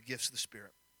 The gifts of the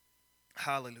Spirit.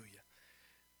 Hallelujah.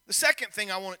 The second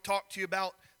thing I want to talk to you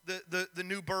about the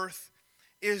new birth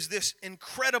is this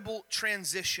incredible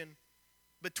transition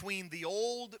between the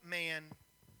old man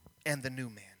and the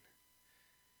new man.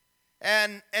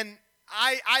 And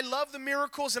I love the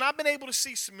miracles, and I've been able to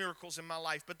see some miracles in my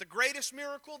life, but the greatest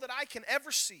miracle that I can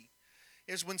ever see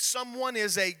is when someone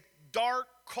is a dark,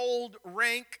 cold,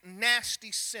 rank,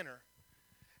 nasty sinner,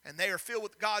 and they are filled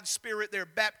with God's Spirit, they're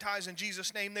baptized in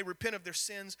Jesus' name, they repent of their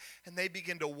sins, and they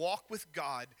begin to walk with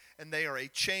God, and they are a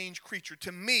changed creature.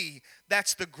 To me,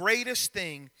 that's the greatest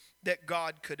thing that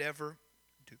God could ever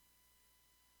do.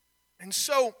 And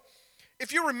so,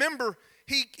 if you remember,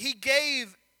 he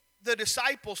gave the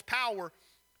disciples power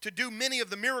to do many of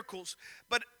the miracles,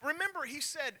 but remember, He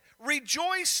said,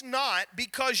 rejoice not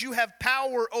because you have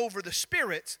power over the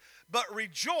spirits, but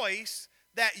rejoice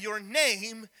that your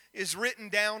name is written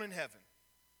down in heaven.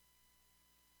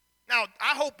 Now,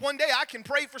 I hope one day I can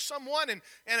pray for someone and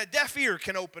a deaf ear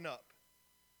can open up.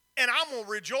 And I'm going to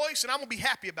rejoice and I'm going to be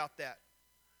happy about that.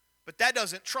 But that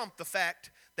doesn't trump the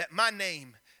fact that my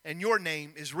name and your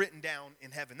name is written down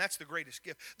in heaven. That's the greatest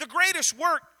gift. The greatest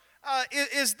work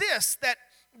is this,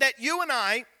 that you and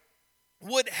I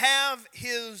would have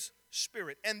His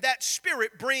Spirit. And that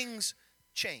Spirit brings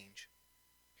change.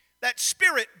 That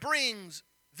Spirit brings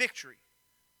victory.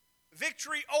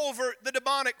 Victory over the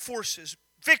demonic forces.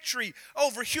 Victory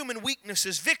over human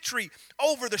weaknesses. Victory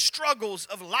over the struggles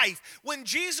of life. When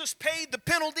Jesus paid the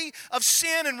penalty of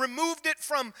sin and removed it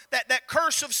from that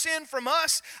curse of sin from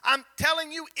us, I'm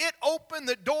telling you, it opened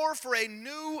the door for a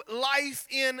new life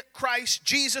in Christ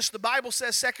Jesus. The Bible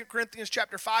says, 2 Corinthians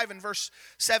chapter 5 and verse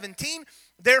 17,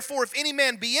 therefore, if any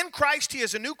man be in Christ, he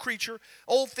is a new creature.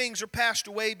 Old things are passed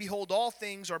away. Behold, all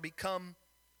things are become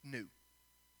new.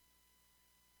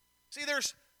 See,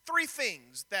 there's 3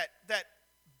 things that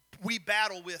we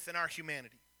battle with in our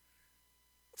humanity.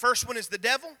 First one is the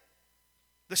devil.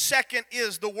 The second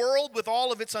is the world with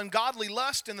all of its ungodly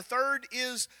lust. And the third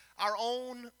is our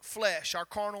own flesh, our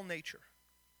carnal nature.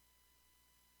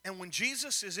 And when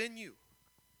Jesus is in you,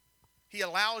 He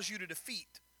allows you to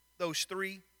defeat those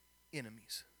 3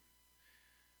 enemies.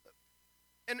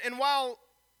 And while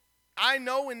I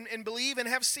know and believe and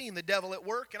have seen the devil at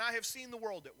work, and I have seen the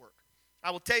world at work, I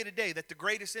will tell you today that the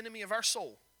greatest enemy of our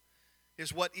soul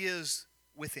is what is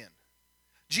within.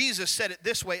 Jesus said it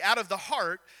this way, out of the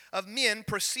heart of men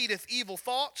proceedeth evil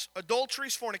thoughts,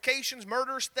 adulteries, fornications,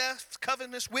 murders, thefts,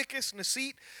 covetousness, wickedness,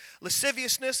 deceit,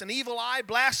 lasciviousness, an evil eye,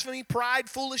 blasphemy, pride,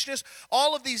 foolishness.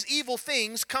 All of these evil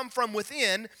things come from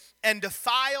within and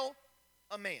defile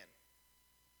a man.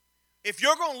 If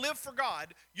you're going to live for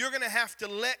God, you're going to have to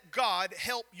let God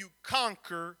help you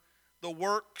conquer the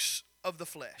works of the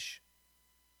flesh.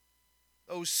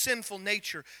 Those sinful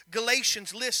nature.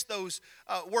 Galatians lists those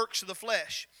works of the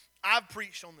flesh. I've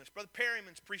preached on this. Brother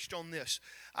Perryman's preached on this.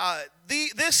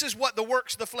 This is what the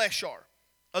works of the flesh are.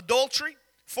 Adultery,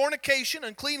 fornication,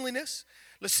 uncleanliness,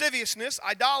 lasciviousness,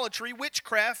 idolatry,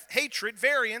 witchcraft, hatred,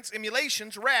 variance,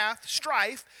 emulations, wrath,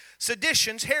 strife,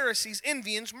 seditions, heresies,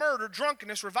 envyings, murder,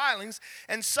 drunkenness, revilings,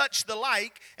 and such the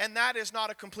like. And that is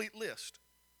not a complete list.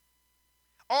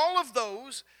 All of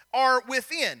those are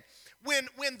within.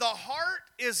 When the heart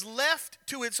is left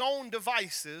to its own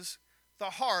devices,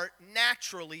 the heart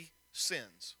naturally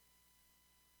sins.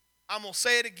 I'm going to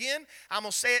say it again. I'm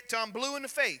going to say it till I'm blue in the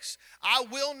face. I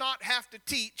will not have to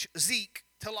teach Zeke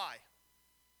to lie.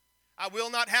 I will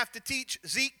not have to teach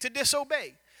Zeke to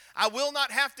disobey. I will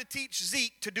not have to teach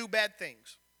Zeke to do bad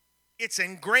things. It's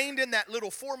ingrained in that little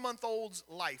 4-month-old's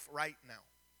life right now.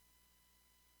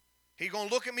 He's going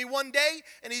to look at me one day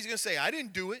and he's going to say, I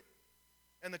didn't do it.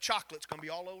 And the chocolate's going to be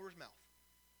all over his mouth.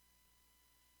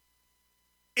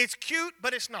 It's cute,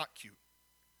 but it's not cute.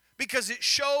 Because it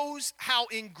shows how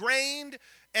ingrained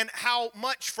and how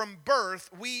much from birth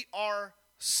we are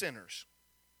sinners.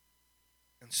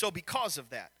 And so because of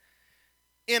that,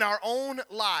 in our own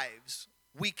lives,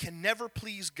 we can never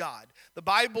please God. The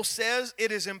Bible says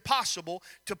it is impossible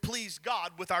to please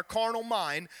God with our carnal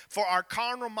mind, for our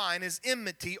carnal mind is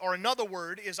enmity, or another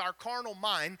word is our carnal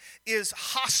mind is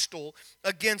hostile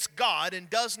against God and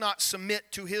does not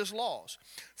submit to His laws.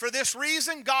 For this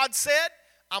reason, God said,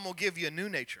 I'm going to give you a new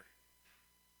nature.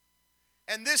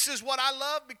 And this is what I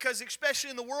love, because especially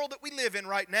in the world that we live in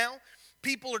right now,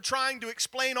 people are trying to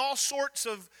explain all sorts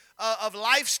of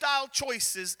lifestyle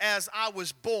choices as I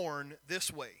was born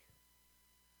this way.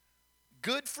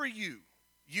 Good for you.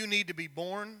 You need to be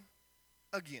born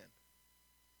again.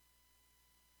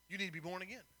 You need to be born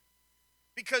again.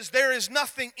 Because there is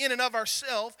nothing in and of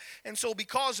ourselves. And so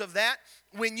because of that,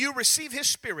 when you receive His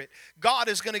Spirit, God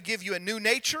is going to give you a new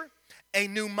nature, a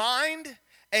new mind,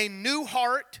 a new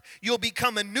heart. You'll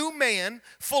become a new man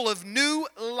full of new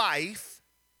life.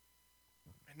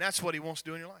 And that's what He wants to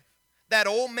do in your life. That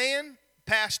old man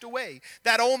passed away.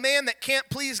 That old man that can't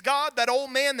please God. That old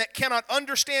man that cannot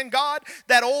understand God.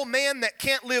 That old man that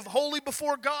can't live holy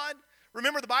before God.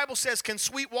 Remember, the Bible says, can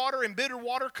sweet water and bitter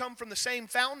water come from the same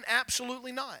fountain?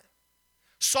 Absolutely not.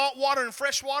 Salt water and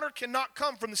fresh water cannot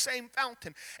come from the same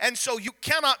fountain. And so you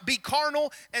cannot be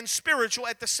carnal and spiritual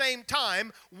at the same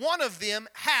time. One of them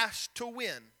has to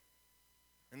win.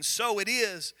 And so it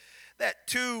is that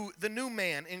to the new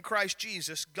man in Christ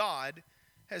Jesus, God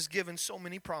has given so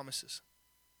many promises.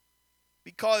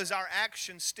 Because our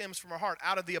action stems from our heart.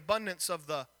 Out of the abundance of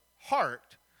the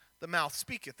heart, the mouth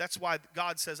speaketh. That's why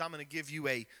God says, I'm going to give you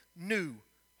a new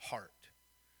heart.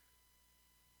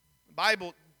 The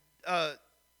Bible,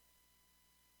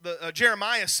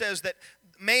 Jeremiah says that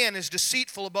man is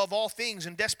deceitful above all things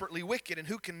and desperately wicked, and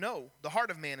who can know? The heart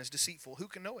of man is deceitful. Who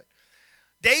can know it?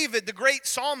 David, the great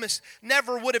psalmist,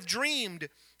 never would have dreamed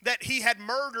that he had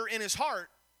murder in his heart,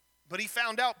 but he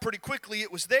found out pretty quickly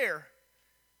it was there.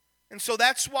 And so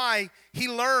that's why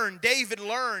David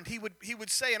learned, he would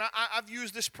say, and I've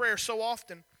used this prayer so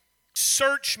often,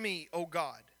 search me, O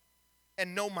God,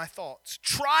 and know my thoughts.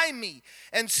 Try me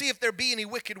and see if there be any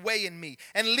wicked way in me,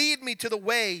 and lead me to the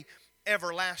way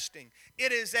everlasting.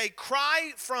 It is a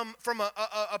cry from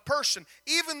a person,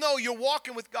 even though you're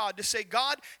walking with God, to say,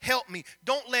 God, help me.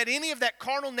 Don't let any of that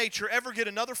carnal nature ever get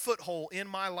another foothold in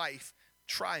my life.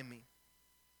 Try me.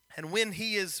 And when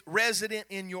He is resident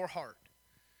in your heart,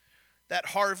 that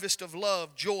harvest of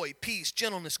love, joy, peace,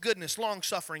 gentleness, goodness,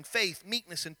 long-suffering, faith,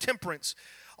 meekness, and temperance,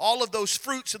 all of those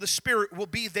fruits of the Spirit will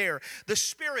be there. The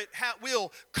Spirit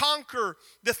will conquer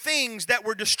the things that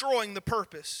were destroying the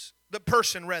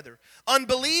person.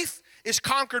 Unbelief is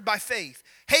conquered by faith.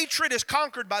 Hatred is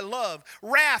conquered by love.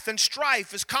 Wrath and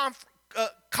strife is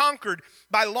conquered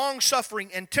by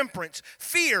long-suffering and temperance.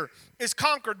 Fear is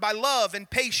conquered by love and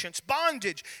patience.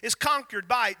 Bondage is conquered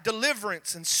by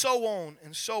deliverance, and so on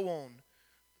and so on.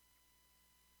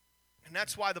 And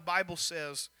that's why the Bible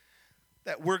says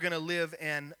that we're going to live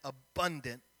an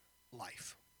abundant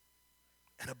life.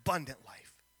 An abundant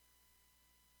life.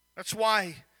 That's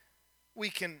why we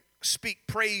can speak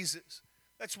praises.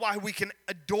 That's why we can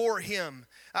adore Him.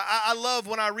 I love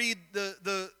when I read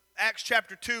the Acts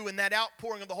chapter 2 and that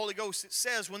outpouring of the Holy Ghost. It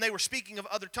says when they were speaking of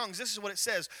other tongues, this is what it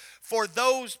says. For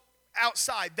those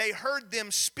outside, they heard them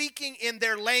speaking in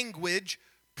their language,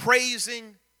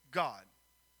 praising God.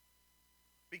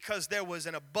 Because there was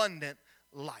an abundant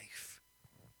life.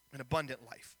 An abundant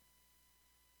life.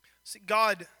 See,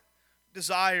 God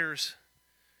desires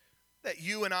that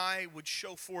you and I would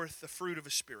show forth the fruit of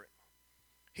His Spirit.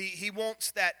 He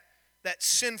wants that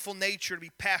sinful nature to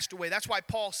be passed away. That's why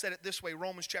Paul said it this way,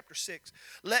 Romans chapter 6.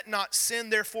 Let not sin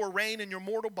therefore reign in your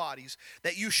mortal bodies,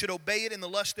 that you should obey it in the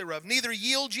lust thereof. Neither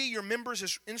yield ye your members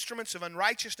as instruments of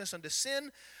unrighteousness unto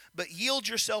sin, but yield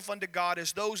yourself unto God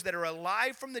as those that are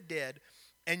alive from the dead,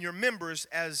 and your members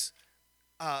as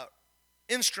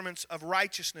instruments of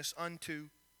righteousness unto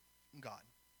God.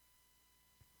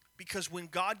 Because when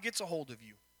God gets a hold of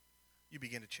you, you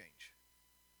begin to change.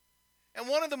 And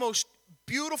one of the most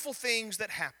beautiful things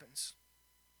that happens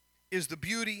is the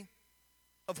beauty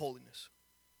of holiness.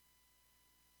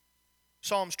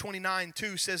 Psalms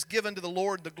 29:2 says, give unto the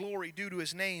Lord the glory due to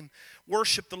His name.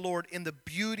 Worship the Lord in the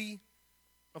beauty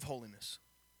of holiness.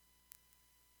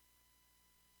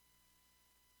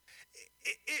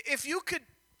 If you could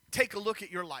take a look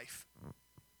at your life,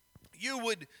 you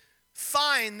would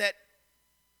find that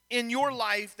in your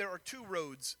life there are two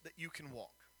roads that you can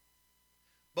walk.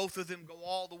 Both of them go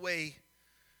all the way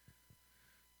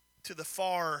to the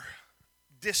far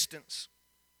distance.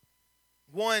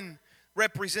 One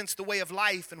represents the way of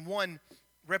life, and one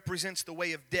represents the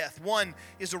way of death. One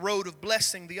is a road of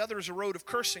blessing, the other is a road of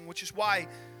cursing, which is why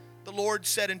the Lord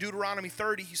said in Deuteronomy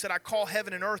 30, He said, I call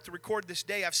heaven and earth to record this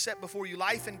day. I've set before you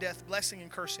life and death, blessing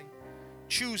and cursing.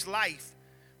 Choose life,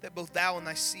 that both thou and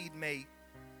thy seed may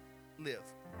live.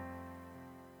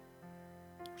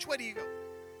 Which way do you go?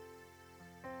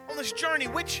 On this journey,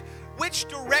 which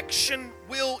direction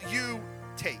will you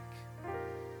take?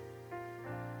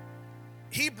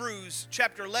 Hebrews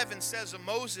chapter 11 says of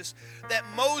Moses that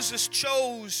Moses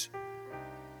chose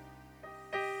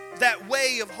that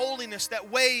way of holiness,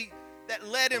 that way that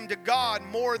led him to God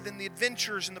more than the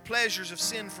adventures and the pleasures of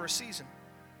sin for a season.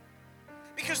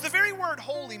 Because the very word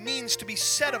holy means to be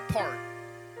set apart,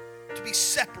 to be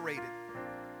separated.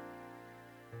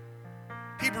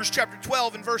 Hebrews chapter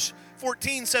 12 and verse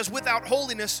 14 says, without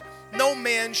holiness no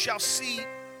man shall see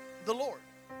the Lord.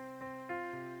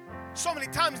 So many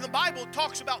times in the Bible it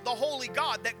talks about the holy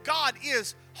God, that God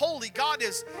is holy, God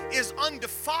is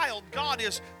undefiled, God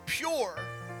is pure.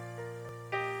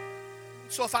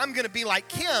 So if I'm going to be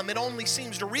like Him, it only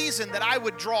seems to reason that I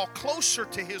would draw closer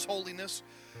to His holiness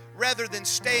rather than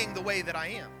staying the way that I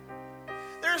am.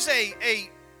 There's a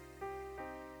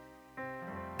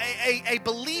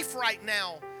belief right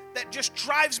now that just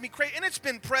drives me crazy, and it's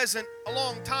been present a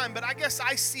long time, but I guess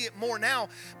I see it more now.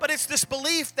 But it's this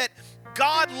belief that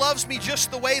God loves me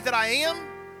just the way that I am,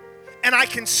 and I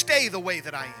can stay the way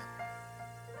that I am.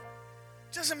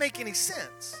 It doesn't make any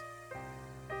sense.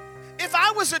 If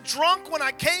I was a drunk when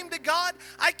I came to God,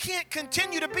 I can't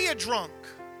continue to be a drunk.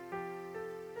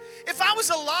 If I was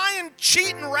a lying,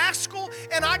 cheating rascal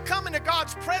and I come into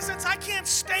God's presence, I can't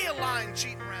stay a lying,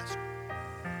 cheating rascal.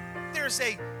 There's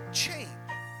a change.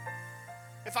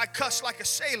 If I cuss like a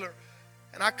sailor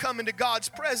and I come into God's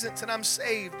presence and I'm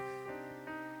saved,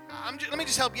 let me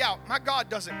just help you out. My God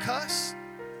doesn't cuss.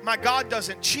 My God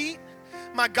doesn't cheat.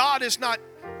 My God is not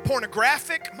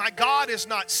pornographic. My God is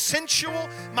not sensual.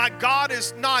 My God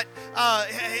is not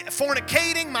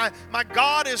fornicating. My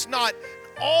God is not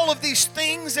all of these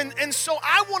things. And so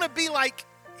I want to be like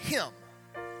Him.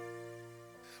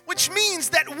 Which means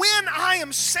that when I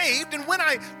am saved and when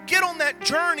I get on that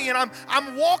journey and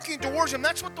I'm walking towards Him,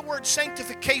 that's what the word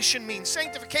sanctification means.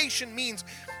 Sanctification means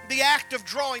the act of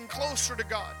drawing closer to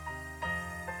God.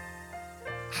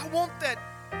 I want that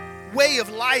way of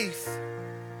life.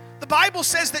 The Bible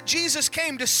says that Jesus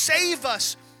came to save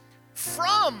us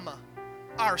from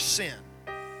our sin.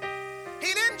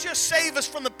 He didn't just save us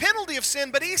from the penalty of sin,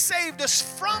 but He saved us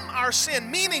from our sin,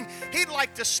 meaning He'd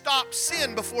like to stop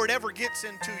sin before it ever gets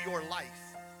into your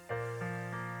life.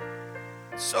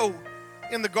 So,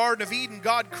 in the Garden of Eden,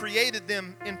 God created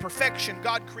them in perfection.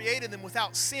 God created them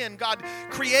without sin. God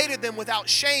created them without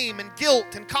shame and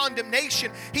guilt and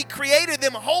condemnation. He created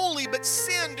them holy, but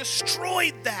sin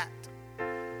destroyed that.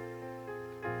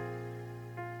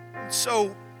 And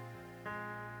so,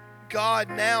 God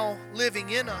now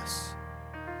living in us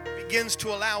begins to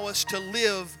allow us to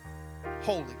live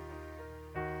holy.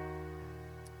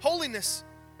 Holiness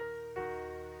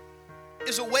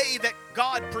is a way that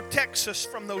God protects us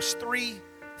from those three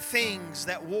things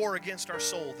that war against our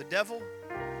soul: the devil,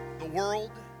 the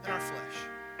world, and our flesh.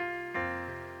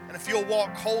 And if you'll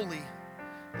walk holy,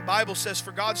 the Bible says,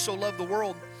 for God so loved the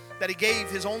world that He gave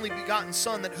His only begotten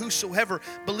Son, that whosoever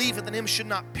believeth in Him should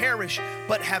not perish,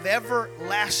 but have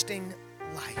everlasting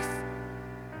life.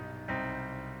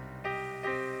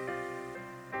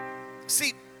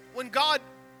 See, when God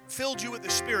filled you with the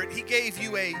Spirit, He gave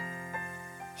you a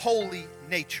holy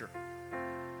nature.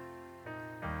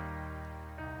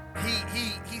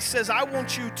 He says, I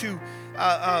want you to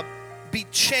be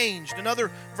changed.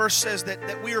 Another verse says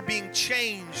that we are being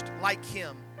changed like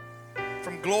Him,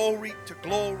 from glory to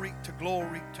glory to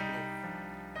glory to glory.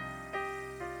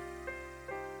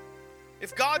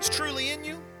 If God's truly in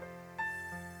you,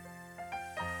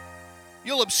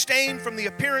 you'll abstain from the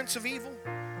appearance of evil.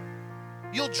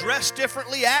 You'll dress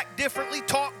differently, act differently,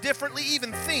 talk differently,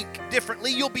 even think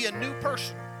differently. You'll be a new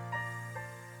person.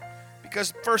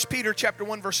 Because 1 Peter chapter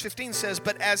 1 verse 15 says,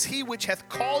 but as He which hath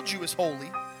called you is holy,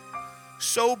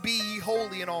 so be ye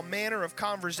holy in all manner of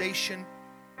conversation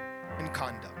and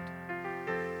conduct.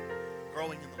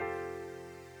 Growing in the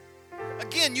Lord.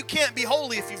 Again, you can't be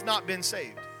holy if you've not been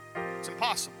saved. It's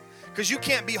impossible. Because you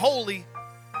can't be holy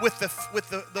with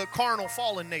the carnal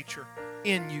fallen nature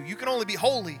in you. You can only be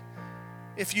holy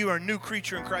if you are a new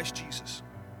creature in Christ Jesus.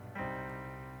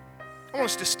 I want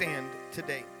us to stand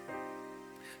today.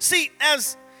 See,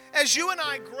 as you and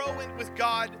I grow with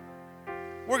God,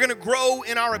 we're going to grow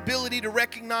in our ability to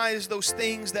recognize those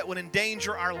things that would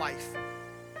endanger our life.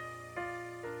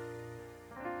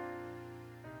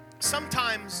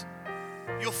 Sometimes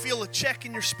you'll feel a check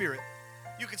in your spirit.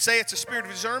 You could say it's a spirit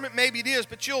of discernment. Maybe it is,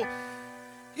 but you'll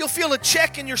feel a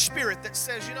check in your spirit that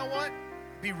says, you know what?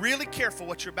 Be really careful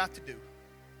what you're about to do.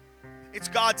 It's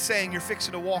God saying you're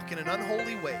fixing to walk in an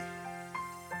unholy way,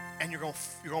 and you're going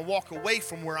to walk away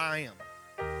from where I am.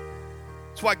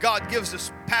 That's why God gives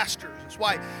us pastors. That's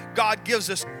why God gives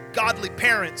us godly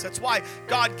parents. That's why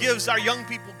God gives our young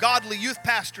people godly youth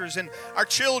pastors and our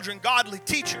children godly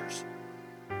teachers.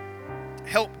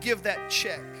 Help give that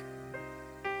check.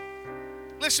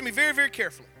 Listen to me very, very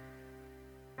carefully.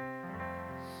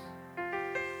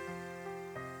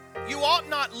 You ought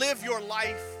not live your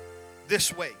life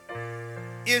this way.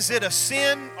 Is it a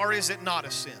sin or is it not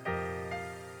a sin?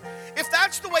 If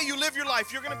that's the way you live your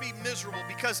life, you're going to be miserable,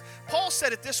 because Paul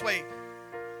said it this way: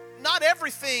 not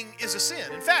everything is a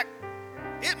sin. In fact,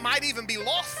 it might even be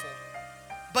lawful,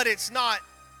 but it's not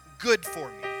good for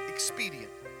me,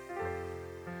 expedient.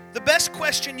 The best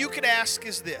question you could ask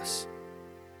is this.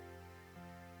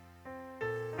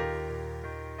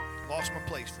 Lost my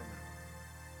place for a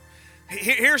minute.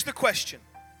 Here's the question.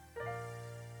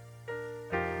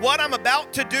 What I'm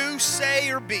about to do, say,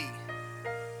 or be,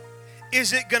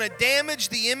 is it going to damage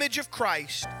the image of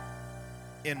Christ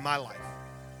in my life?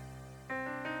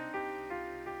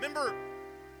 Remember,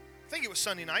 I think it was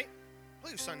Sunday night. I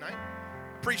believe it was Sunday night.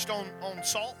 I preached on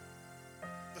salt.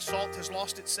 The salt has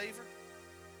lost its savor.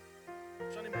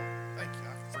 Sunday morning. Thank you.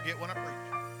 I forget when I preach.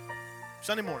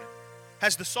 Sunday morning.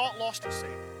 Has the salt lost its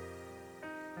savor?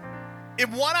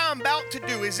 And what I'm about to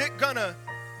do, is it going to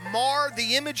mar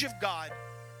the image of God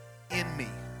in me?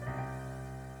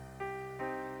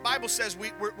 The Bible says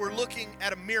we're looking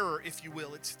at a mirror, if you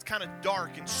will. It's kind of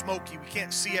dark and smoky. We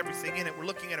can't see everything in it. We're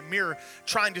looking at a mirror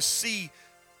trying to see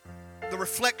the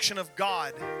reflection of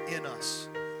God in us.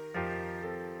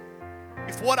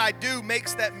 If what I do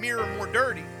makes that mirror more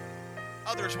dirty,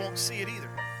 others won't see it either.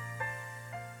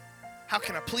 How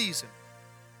can I please Him?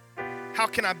 How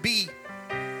can I be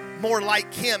more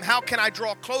like Him? How can I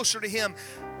draw closer to Him?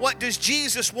 What does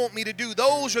Jesus want me to do?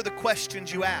 Those are the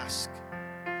questions you ask.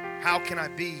 How can I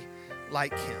be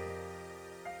like Him?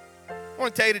 I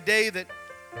want to tell you today that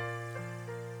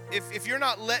if you're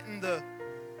not letting the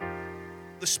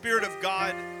Spirit of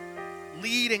God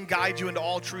lead and guide you into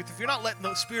all truth, if you're not letting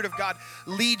the Spirit of God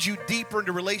lead you deeper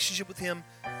into relationship with Him,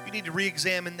 you need to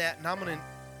re-examine that. And I'm going to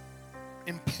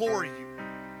implore you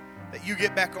that you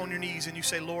get back on your knees and you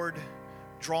say, Lord,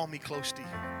 draw me close to You.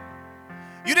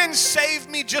 You didn't save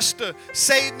me just to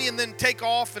save me and then take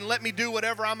off and let me do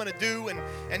whatever I'm going to do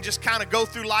and just kind of go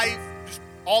through life just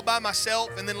all by myself,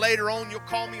 and then later on you'll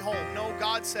call me home. No,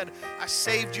 God said, I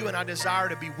saved you and I desire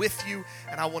to be with you,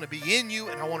 and I want to be in you,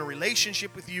 and I want a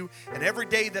relationship with you, and every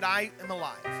day that I am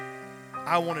alive,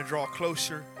 I want to draw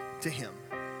closer to Him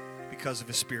because of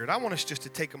His Spirit. I want us just to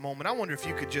take a moment. I wonder if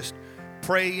you could just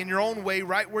pray in your own way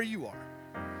right where you are.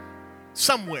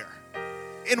 Somewhere.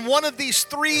 In one of these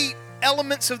three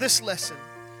elements of this lesson,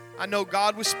 I know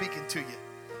God was speaking to you,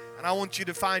 and I want you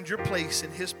to find your place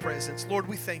in His presence. Lord,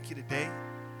 we thank You today.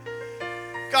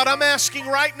 God, I'm asking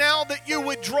right now that You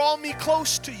would draw me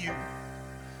close to You.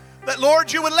 That,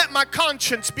 Lord, You would let my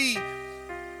conscience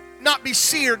not be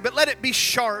seared, but let it be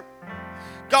sharp.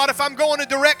 God, if I'm going a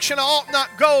direction I ought not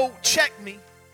go, check me.